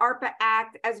with the ARPA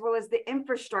Act as well as the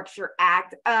Infrastructure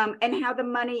Act and how the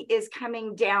money is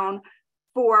coming down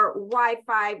for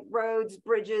Wi-Fi, roads,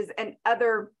 bridges, and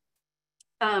other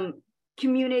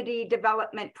community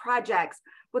development projects.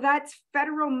 Well, that's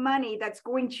federal money that's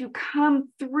going to come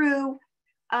through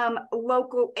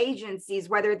local agencies,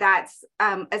 whether that's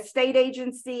a state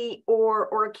agency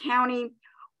or a county,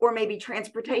 or maybe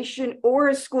transportation or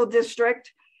a school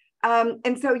district.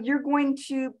 And so you're going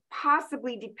to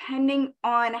possibly, depending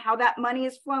on how that money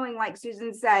is flowing, like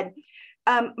Susan said,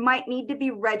 might need to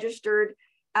be registered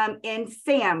in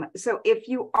SAM. So if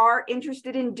you are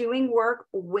interested in doing work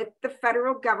with the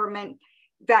federal government,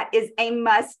 that is a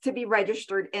must to be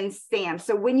registered in SAM.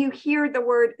 So when you hear the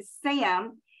word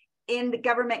SAM in the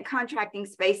government contracting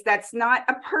space, that's not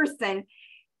a person.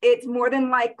 It's more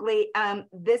than likely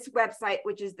this website,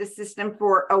 which is the System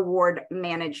for Award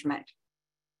Management.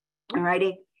 All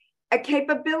righty. A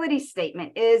capability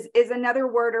statement is another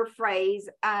word or phrase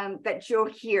that you'll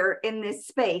hear in this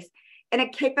space. And a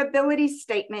capability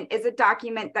statement is a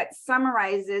document that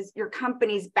summarizes your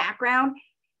company's background,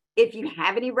 if you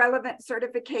have any relevant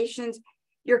certifications,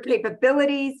 your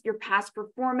capabilities, your past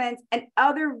performance, and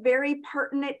other very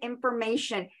pertinent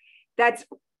information that's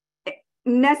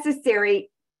necessary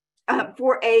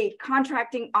for a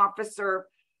contracting officer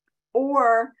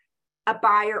or a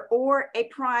buyer or a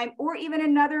prime or even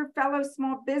another fellow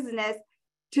small business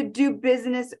to do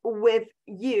business with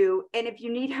you. And if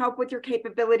you need help with your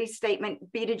capability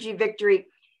statement, B2G Victory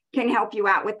can help you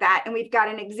out with that. And we've got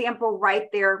an example right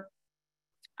there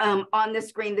on the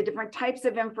screen, the different types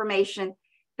of information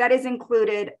that is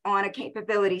included on a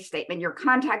capability statement: your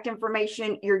contact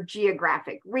information, your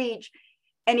geographic reach,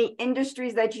 any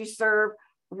industries that you serve,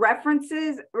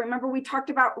 references. Remember, we talked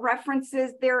about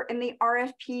references there in the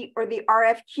RFP or the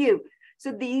RFQ.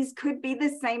 So these could be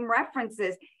the same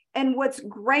references. And what's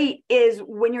great is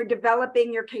when you're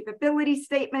developing your capability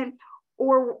statement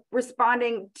or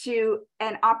responding to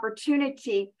an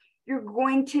opportunity, you're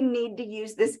going to need to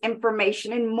use this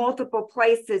information in multiple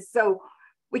places. So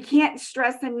we can't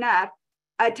stress enough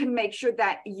to make sure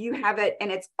that you have it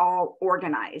and it's all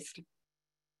organized.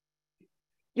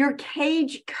 Your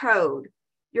CAGE code.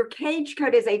 Your CAGE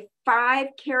code is a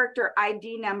 5-character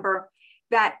ID number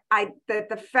that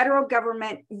the federal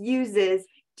government uses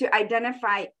to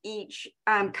identify each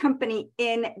company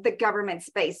in the government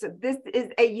space. So this is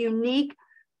a unique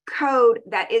code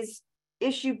that is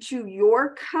issued to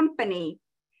your company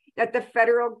that the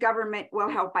federal government will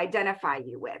help identify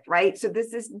you with, right? So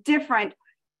this is different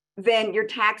than your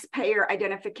taxpayer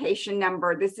identification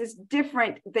number. This is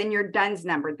different than your DUNS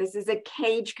number. This is a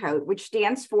CAGE code, which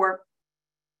stands for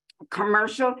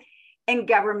Commercial and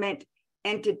Government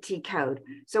Entity Code.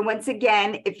 So once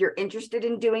again, if you're interested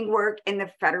in doing work in the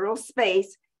federal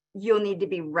space, you'll need to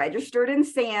be registered in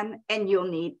SAM and you'll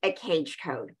need a CAGE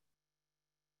code.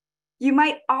 You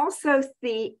might also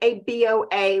see a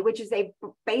BOA, which is a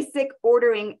basic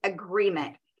ordering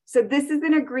agreement. So this is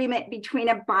an agreement between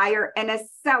a buyer and a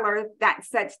seller that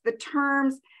sets the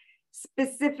terms,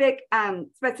 specific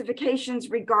specifications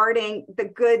regarding the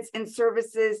goods and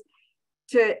services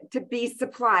to be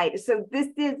supplied. So this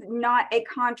is not a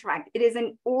contract. It is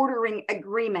an ordering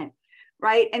agreement,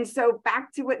 right? And so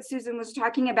back to what Susan was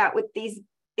talking about with these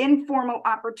informal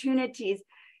opportunities,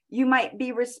 you might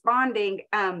be responding,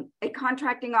 a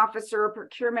contracting officer or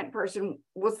procurement person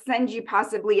will send you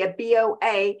possibly a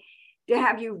BOA to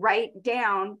have you write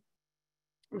down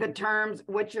the terms,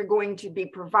 what you're going to be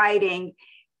providing.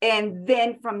 And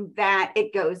then from that,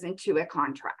 it goes into a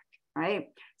contract, right?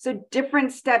 So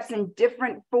different steps and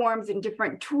different forms and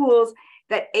different tools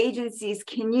that agencies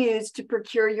can use to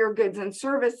procure your goods and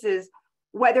services,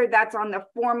 whether that's on the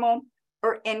formal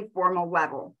or informal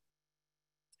level.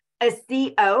 A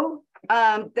CO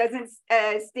doesn't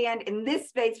stand in this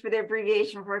space for the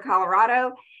abbreviation for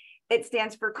Colorado. It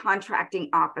stands for contracting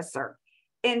officer.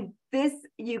 And this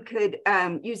you could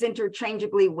use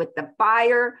interchangeably with the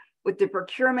buyer, with the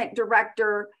procurement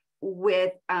director,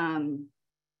 with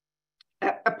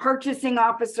a purchasing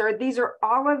officer. These are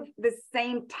all of the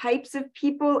same types of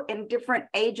people in different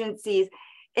agencies.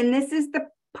 And this is the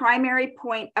primary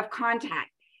point of contact.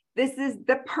 This is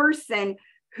the person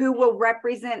who will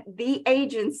represent the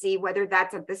agency, whether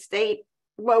that's at the state,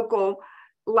 local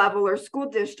level, or school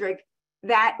district,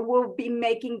 that will be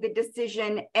making the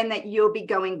decision and that you'll be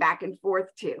going back and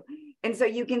forth to. And so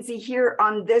you can see here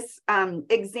on this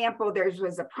example, there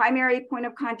was a primary point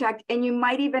of contact, and you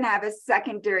might even have a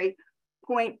secondary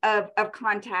point of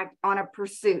contact on a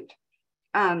pursuit.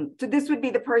 So this would be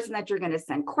the person that you're going to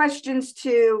send questions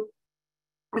to.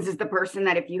 This is the person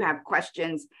that if you have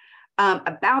questions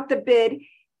about the bid.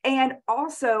 And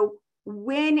also,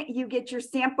 when you get your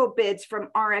sample bids from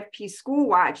RFP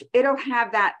SchoolWatch, it'll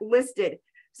have that listed.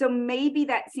 So maybe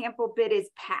that sample bid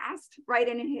is passed, right?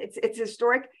 And it's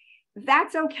historic.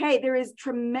 That's okay. There is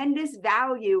tremendous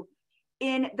value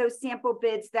in those sample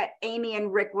bids that Amy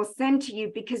and Rick will send to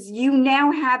you, because you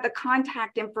now have the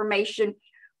contact information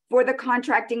for the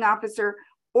contracting officer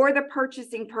or the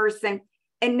purchasing person.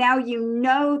 And now you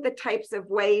know the types of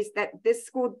ways that this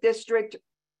school district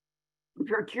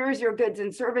procures your goods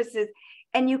and services,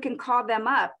 and you can call them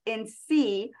up and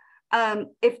see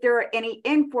if there are any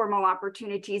informal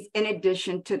opportunities in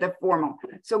addition to the formal.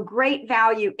 So great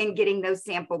value in getting those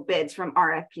sample bids from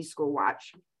RFP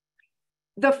SchoolWatch.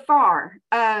 The FAR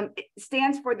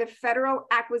stands for the Federal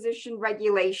Acquisition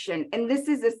Regulation, and this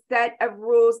is a set of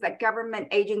rules that government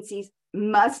agencies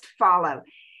must follow.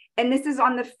 And this is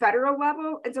on the federal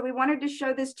level, and so we wanted to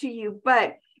show this to you.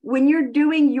 But when you're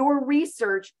doing your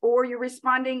research or you're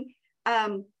responding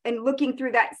and looking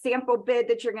through that sample bid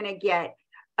that you're going to get,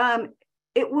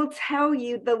 it will tell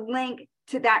you the link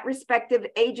to that respective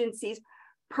agency's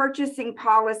purchasing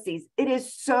policies. It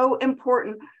is so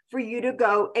important for you to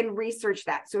go and research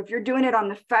that. So if you're doing it on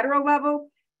the federal level,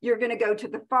 you're going to go to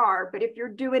the FAR. But if you're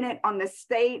doing it on the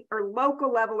state or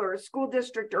local level or a school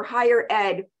district or higher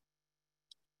ed,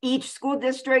 each school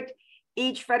district,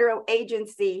 each federal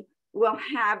agency will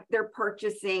have their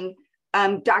purchasing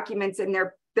documents and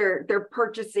their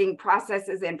purchasing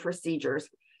processes and procedures.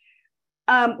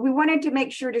 We wanted to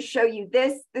make sure to show you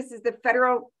this. This is the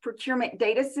Federal Procurement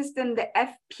Data System, the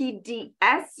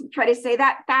FPDS. Try to say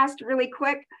that fast, really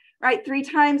quick, right? 3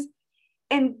 times.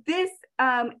 And this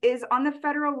is on the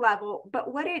federal level,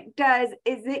 but what it does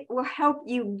is it will help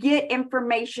you get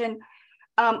information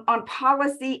on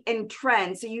policy and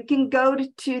trends. So you can go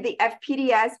to the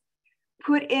FPDS,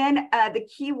 put in the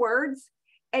keywords,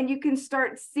 and you can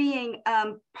start seeing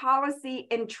policy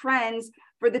and trends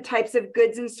for the types of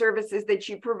goods and services that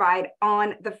you provide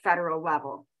on the federal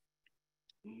level.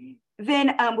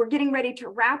 Then we're getting ready to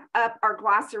wrap up our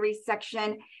glossary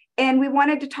section. And we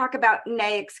wanted to talk about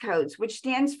NAICS codes, which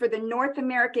stands for the North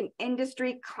American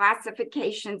Industry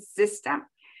Classification System.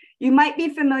 You might be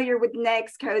familiar with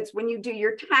NAICS codes when you do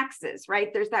your taxes,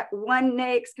 right? There's that one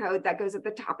NAICS code that goes at the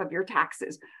top of your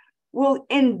taxes. Well,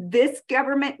 in this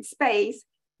government space,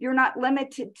 you're not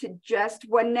limited to just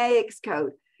one NAICS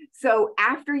code. So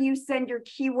after you send your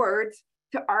keywords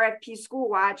to RFP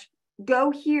SchoolWatch, go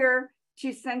here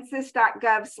to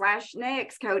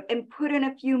census.gov/NAICS code and put in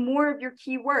a few more of your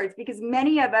keywords, because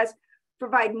many of us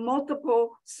provide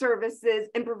multiple services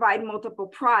and provide multiple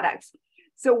products.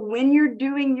 So when you're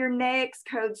doing your NAICS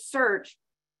code search,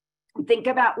 think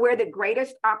about where the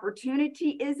greatest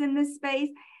opportunity is in this space.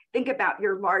 Think about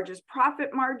your largest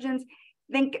profit margins.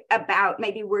 Think about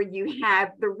maybe where you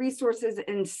have the resources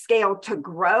and scale to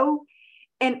grow,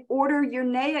 and order your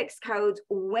NAICS codes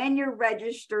when you're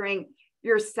registering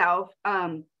yourself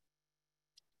and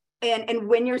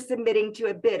when you're submitting to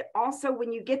a bid. Also,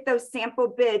 when you get those sample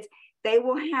bids, they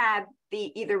will have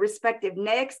the either respective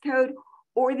NAICS code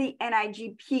or the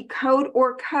NIGP code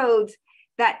or codes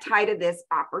that tie to this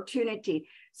opportunity.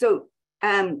 So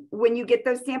when you get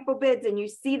those sample bids and you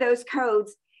see those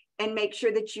codes, and make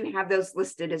sure that you have those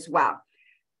listed as well.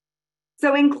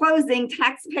 So in closing,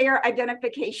 taxpayer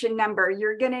identification number,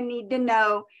 you're going to need to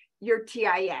know your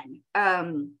TIN.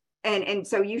 And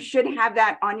so you should have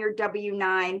that on your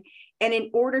W-9. And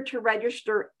in order to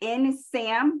register in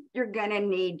SAM, you're going to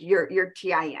need your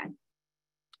TIN.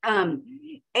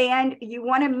 And you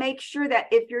want to make sure that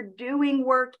if you're doing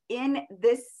work in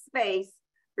this space,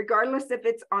 regardless if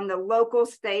it's on the local,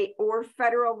 state, or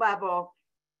federal level,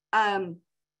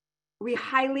 we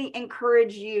highly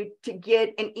encourage you to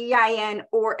get an EIN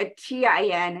or a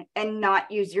TIN and not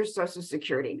use your Social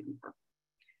Security number.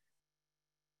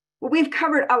 Well, we've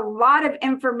covered a lot of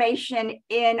information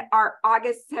in our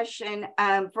August session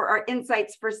for our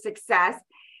Insights for Success.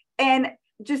 And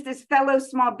just as fellow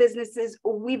small businesses,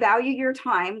 we value your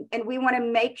time, and we want to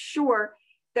make sure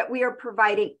that we are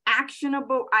providing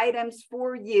actionable items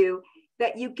for you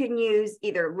that you can use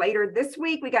either later this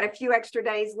week. We got a few extra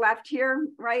days left here,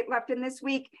 right? Left in this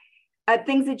week.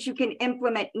 Things that you can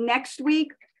implement next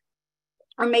week.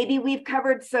 Or maybe we've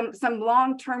covered some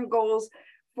long-term goals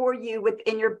for you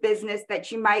within your business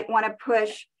that you might want to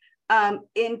push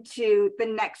into the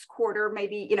next quarter,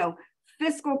 maybe,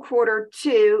 fiscal quarter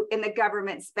 2 in the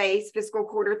government space, fiscal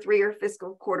quarter 3 or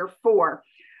fiscal quarter 4.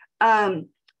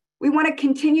 We want to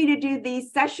continue to do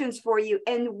these sessions for you,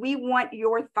 and we want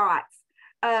your thoughts.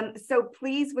 So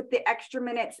please, with the extra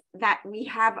minutes that we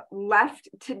have left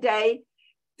today,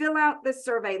 fill out the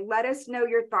survey. Let us know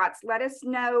your thoughts. Let us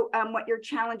know what your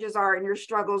challenges are and your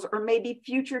struggles, or maybe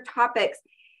future topics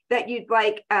that you'd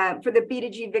like for the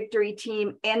B2G Victory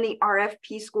team and the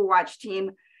RFP SchoolWatch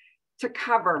team to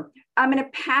cover. I'm going to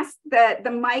pass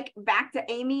the mic back to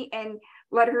Amy and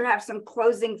let her have some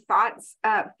closing thoughts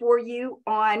for you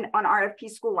on RFP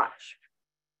SchoolWatch.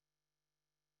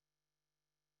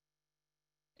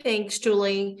 Thanks,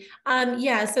 Julie.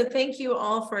 So thank you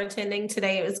all for attending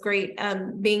today. It was great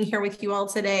being here with you all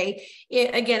today.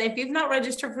 Again, if you've not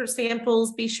registered for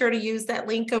samples, be sure to use that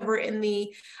link over in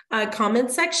the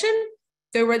comments section.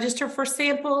 Go register for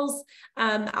samples.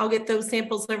 I'll get those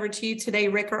samples over to you today,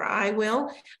 Rick or I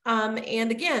will.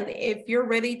 And again, if you're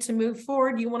ready to move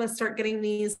forward, you want to start getting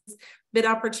these bid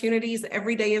opportunities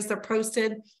every day as they're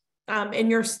posted in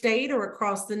your state or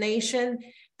across the nation.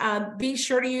 Be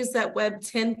sure to use that Web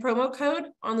 10 promo code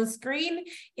on the screen,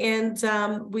 and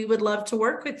we would love to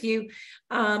work with you.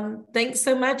 Thanks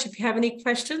so much. If you have any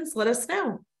questions, let us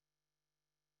know.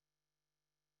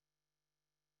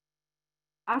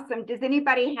 Awesome. Does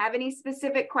anybody have any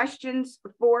specific questions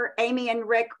for Amy and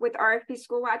Rick with RFP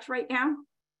SchoolWatch right now?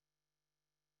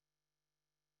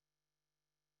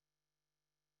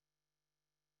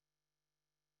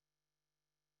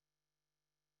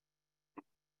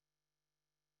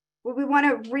 Well, we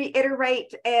want to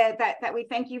reiterate that we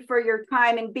thank you for your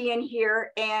time and being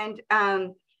here. And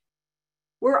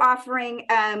we're offering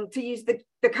to use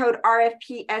the code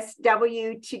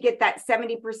RFPSW to get that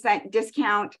 70%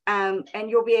 discount. And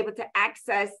you'll be able to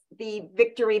access the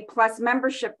Victory Plus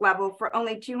membership level for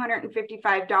only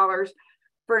 $255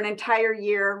 for an entire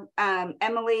year.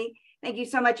 Emily, thank you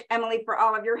so much, Emily, for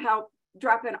all of your help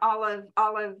dropping all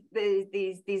of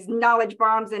these knowledge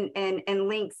bombs and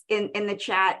links in the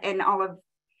chat and all of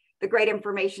the great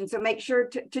information. So make sure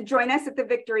to join us at the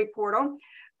Victory portal.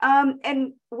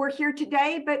 And we're here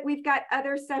today, but we've got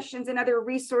other sessions and other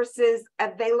resources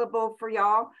available for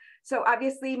y'all. So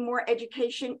obviously more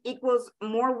education equals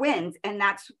more wins, and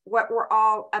that's what we're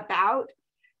all about.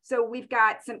 So we've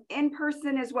got some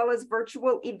in-person as well as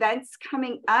virtual events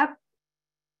coming up.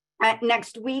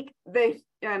 Next week, the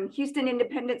Houston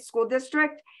Independent School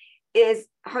District is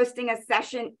hosting a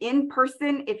session in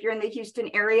person if you're in the Houston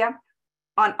area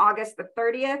on August the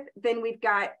 30th. Then we've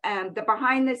got the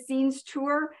behind the scenes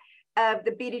tour of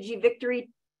the B2G Victory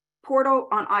portal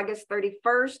on August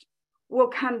 31st. We'll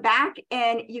come back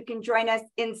and you can join us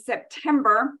in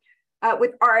September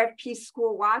with RFP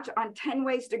SchoolWatch on 10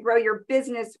 ways to grow your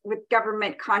business with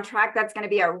government contract. That's going to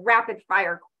be a rapid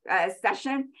fire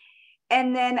session.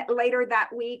 And then later that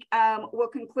week, we'll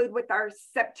conclude with our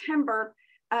September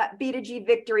B2G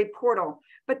Victory portal.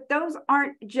 But those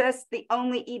aren't just the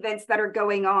only events that are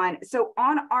going on. So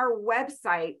on our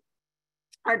website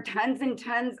are tons and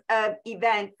tons of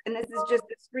events. And this is just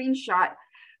a screenshot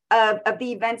of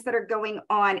the events that are going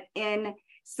on in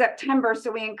September.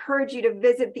 So we encourage you to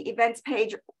visit the events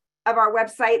page of our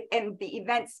website, and the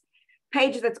events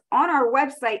page that's on our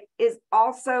website is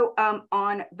also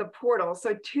on the portal.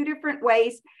 So two different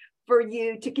ways for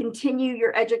you to continue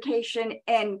your education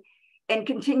and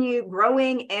continue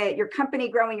growing your company,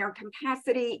 growing your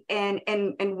capacity and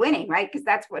winning, right? Because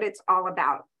that's what it's all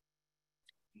about.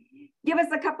 Give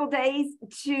us a couple days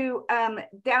to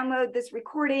download this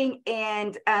recording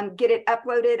and get it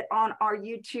uploaded on our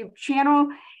YouTube channel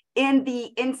in the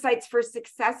Insights for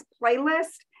Success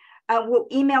playlist. We'll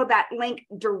email that link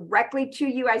directly to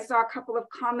you. I saw a couple of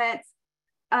comments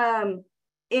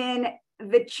in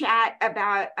the chat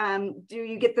about do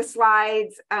you get the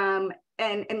slides? And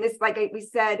this, like we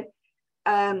said,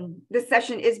 this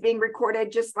session is being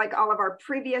recorded, just like all of our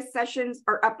previous sessions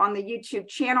are up on the YouTube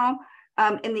channel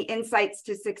in the Insights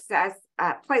to Success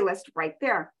playlist right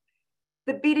there.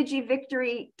 The B2G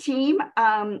Victory team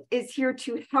is here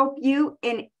to help you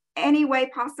in any way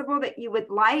possible that you would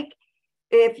like.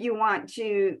 If you want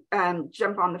to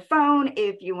jump on the phone,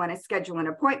 if you want to schedule an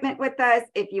appointment with us,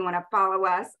 if you want to follow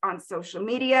us on social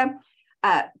media,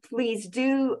 please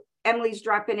do. Emily's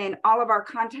dropping in all of our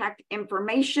contact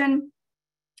information,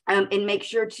 and make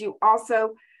sure to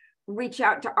also reach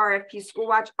out to RFP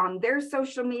SchoolWatch on their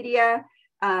social media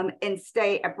and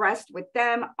stay abreast with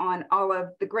them on all of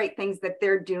the great things that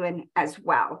they're doing as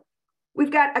well.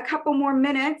 We've got a couple more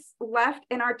minutes left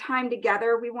in our time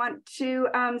together. We want to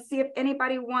see if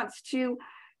anybody wants to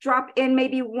drop in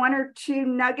maybe one or two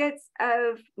nuggets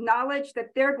of knowledge that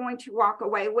they're going to walk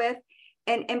away with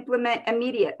and implement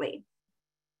immediately.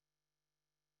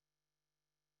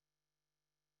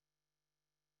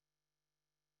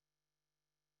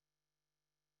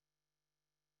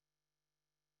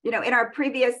 You know, in our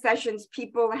previous sessions,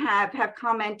 people have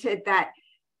commented that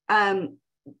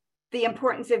the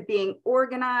importance of being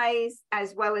organized,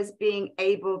 as well as being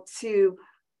able to,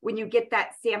 when you get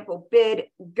that sample bid,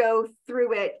 go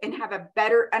through it and have a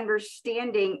better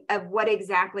understanding of what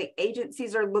exactly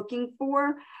agencies are looking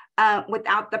for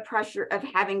without the pressure of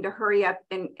having to hurry up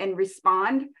and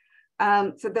respond.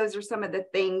 So those are some of the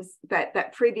things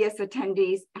that previous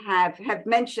attendees have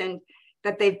mentioned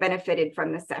that they've benefited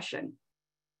from the session.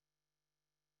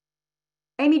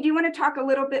 Amy, do you want to talk a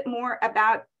little bit more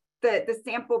about the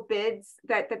sample bids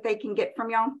that they can get from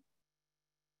y'all?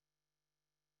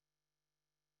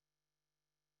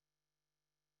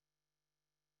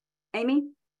 Amy?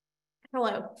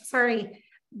 Hello, sorry.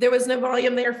 There was no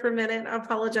volume there for a minute. I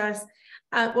apologize.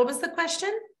 What was the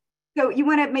question? So you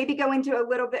want to maybe go into a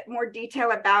little bit more detail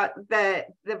about the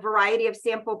variety of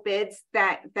sample bids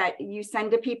that you send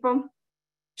to people?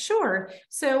 Sure.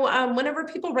 So whenever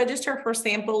people register for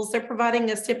samples, they're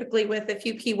providing us typically with a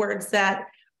few keywords that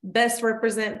best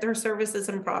represent their services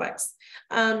and products.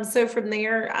 So from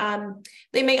there,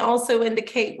 they may also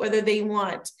indicate whether they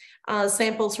want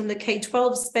samples from the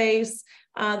K-12 space,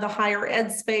 the higher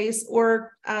ed space,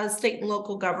 or state and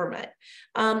local government,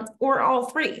 or all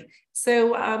three.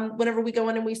 So whenever we go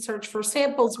in and we search for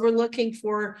samples, we're looking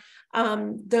for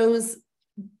those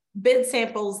bid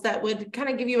samples that would kind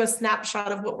of give you a snapshot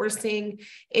of what we're seeing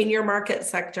in your market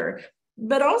sector,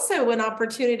 but also an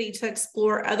opportunity to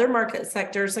explore other market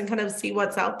sectors and kind of see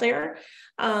what's out there,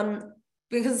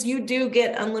 because you do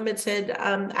get unlimited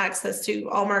access to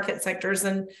all market sectors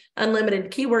and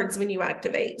unlimited keywords when you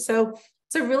activate. So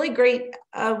it's a really great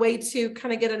way to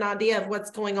kind of get an idea of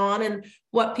what's going on and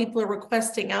what people are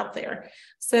requesting out there.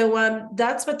 So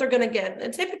that's what they're going to get.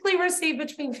 And typically receive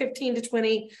between 15 to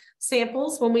 20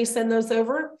 samples when we send those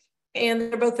over. And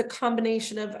they're both a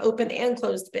combination of open and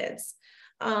closed bids.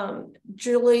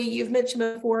 Julie, you've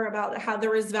mentioned before about how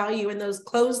there is value in those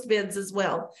closed bids as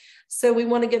well. So we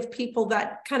want to give people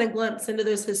that kind of glimpse into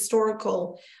those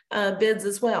historical bids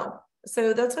as well.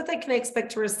 So that's what they can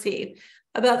expect to receive.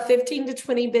 About 15 to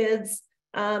 20 bids,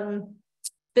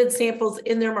 bid samples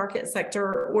in their market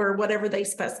sector or whatever they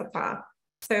specify.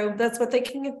 So that's what they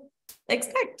can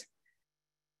expect.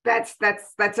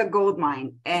 That's a gold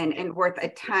mine and worth a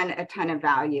ton of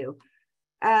value.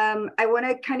 I want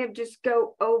to kind of just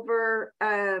go over,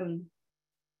 all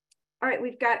right,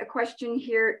 we've got a question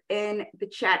here in the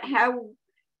chat.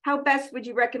 How best would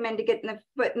you recommend to get the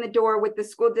foot in the door with the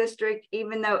school district,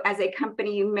 even though as a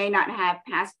company you may not have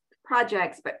past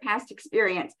projects, but past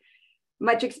experience,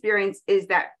 much experience in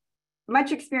that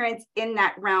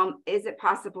realm? Is it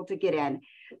possible to get in?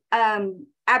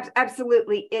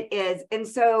 Absolutely, it is. And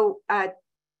so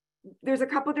there's a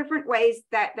couple different ways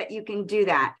that you can do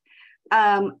that.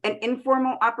 An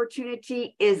informal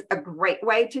opportunity is a great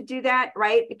way to do that,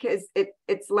 right? Because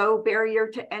it's low barrier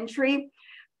to entry.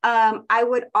 I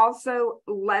would also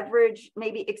leverage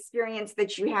maybe experience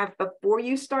that you have before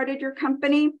you started your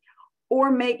company,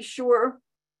 or make sure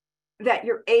that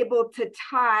you're able to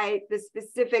tie the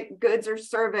specific goods or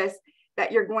service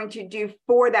that you're going to do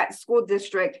for that school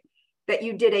district, that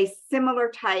you did a similar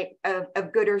type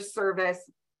of good or service,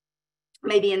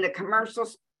 maybe in the commercial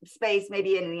space,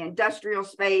 maybe in the industrial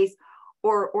space,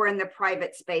 or in the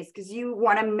private space, because you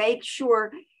want to make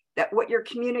sure that what you're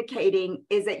communicating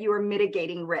is that you are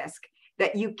mitigating risk,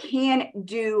 that you can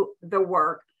do the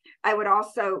work. I would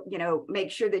also,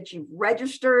 make sure that you've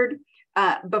registered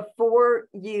before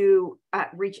you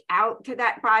reach out to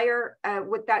that buyer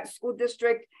with that school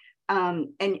district,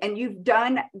 and you've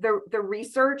done the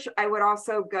research. I would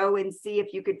also go and see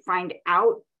if you could find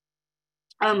out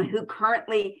who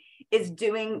currently is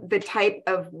doing the type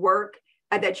of work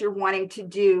that you're wanting to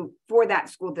do for that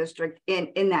school district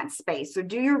in that space. So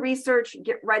do your research,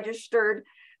 get registered,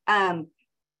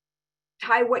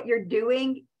 tie what you're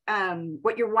doing,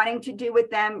 what you're wanting to do with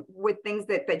them, with things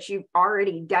that you've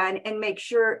already done, and make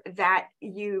sure that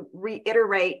you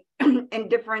reiterate and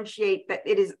differentiate that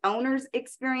it is owner's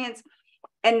experience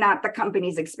and not the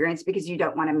company's experience, because you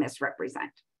don't want to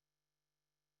misrepresent.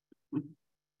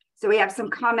 So we have some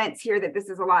comments here that this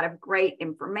is a lot of great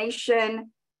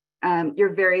information.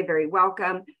 You're very, very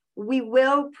welcome. We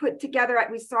will put together,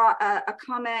 we saw a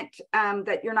comment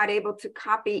that you're not able to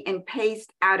copy and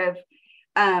paste out of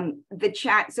the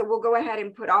chat. So we'll go ahead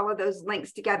and put all of those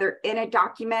links together in a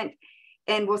document,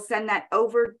 and we'll send that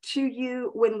over to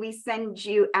you when we send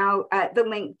you out the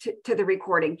link to the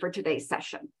recording for today's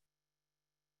session.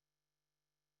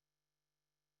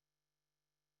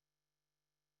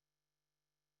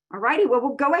 All righty, well,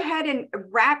 we'll go ahead and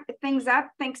wrap things up.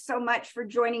 Thanks so much for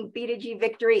joining B2G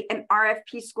Victory and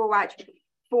RFP SchoolWatch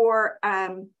for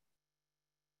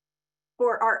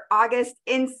our August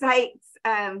Insights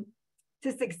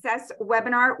to Success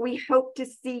webinar. We hope to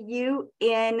see you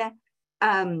in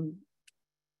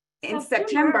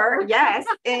September. Yes,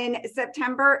 in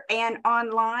September, and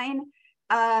online,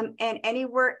 and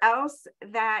anywhere else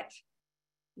that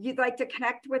you'd like to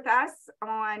connect with us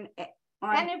on.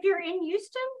 And if you're in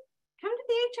Houston, come to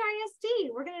the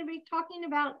HISD. We're going to be talking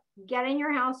about getting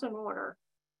your house in order.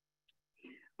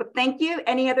 But thank you.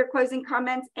 Any other closing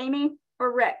comments, Amy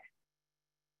or Rick?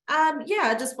 Yeah,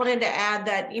 I just wanted to add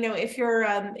that,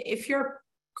 if you're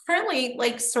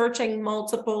currently searching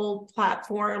multiple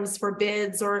platforms for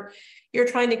bids, or you're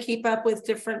trying to keep up with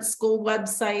different school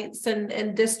websites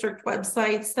and district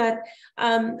websites, that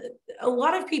a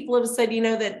lot of people have said,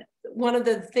 that one of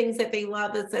the things that they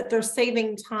love is that they're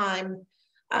saving time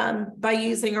by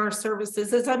using our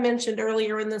services. As I mentioned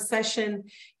earlier in the session,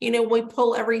 we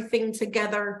pull everything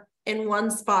together in one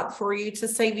spot for you to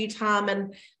save you time,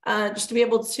 and just to be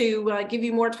able to give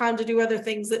you more time to do other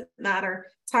things that matter.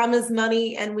 Time is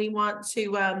money, and we want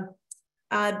to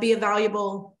be a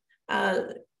valuable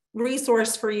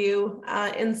resource for you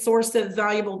in source of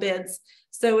valuable bids.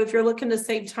 So if you're looking to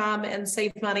save time and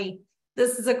save money,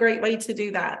 this is a great way to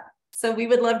do that. So we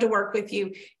would love to work with you.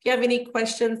 If you have any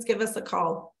questions, give us a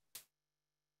call.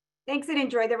 Thanks, and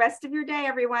enjoy the rest of your day,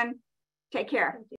 everyone. Take care.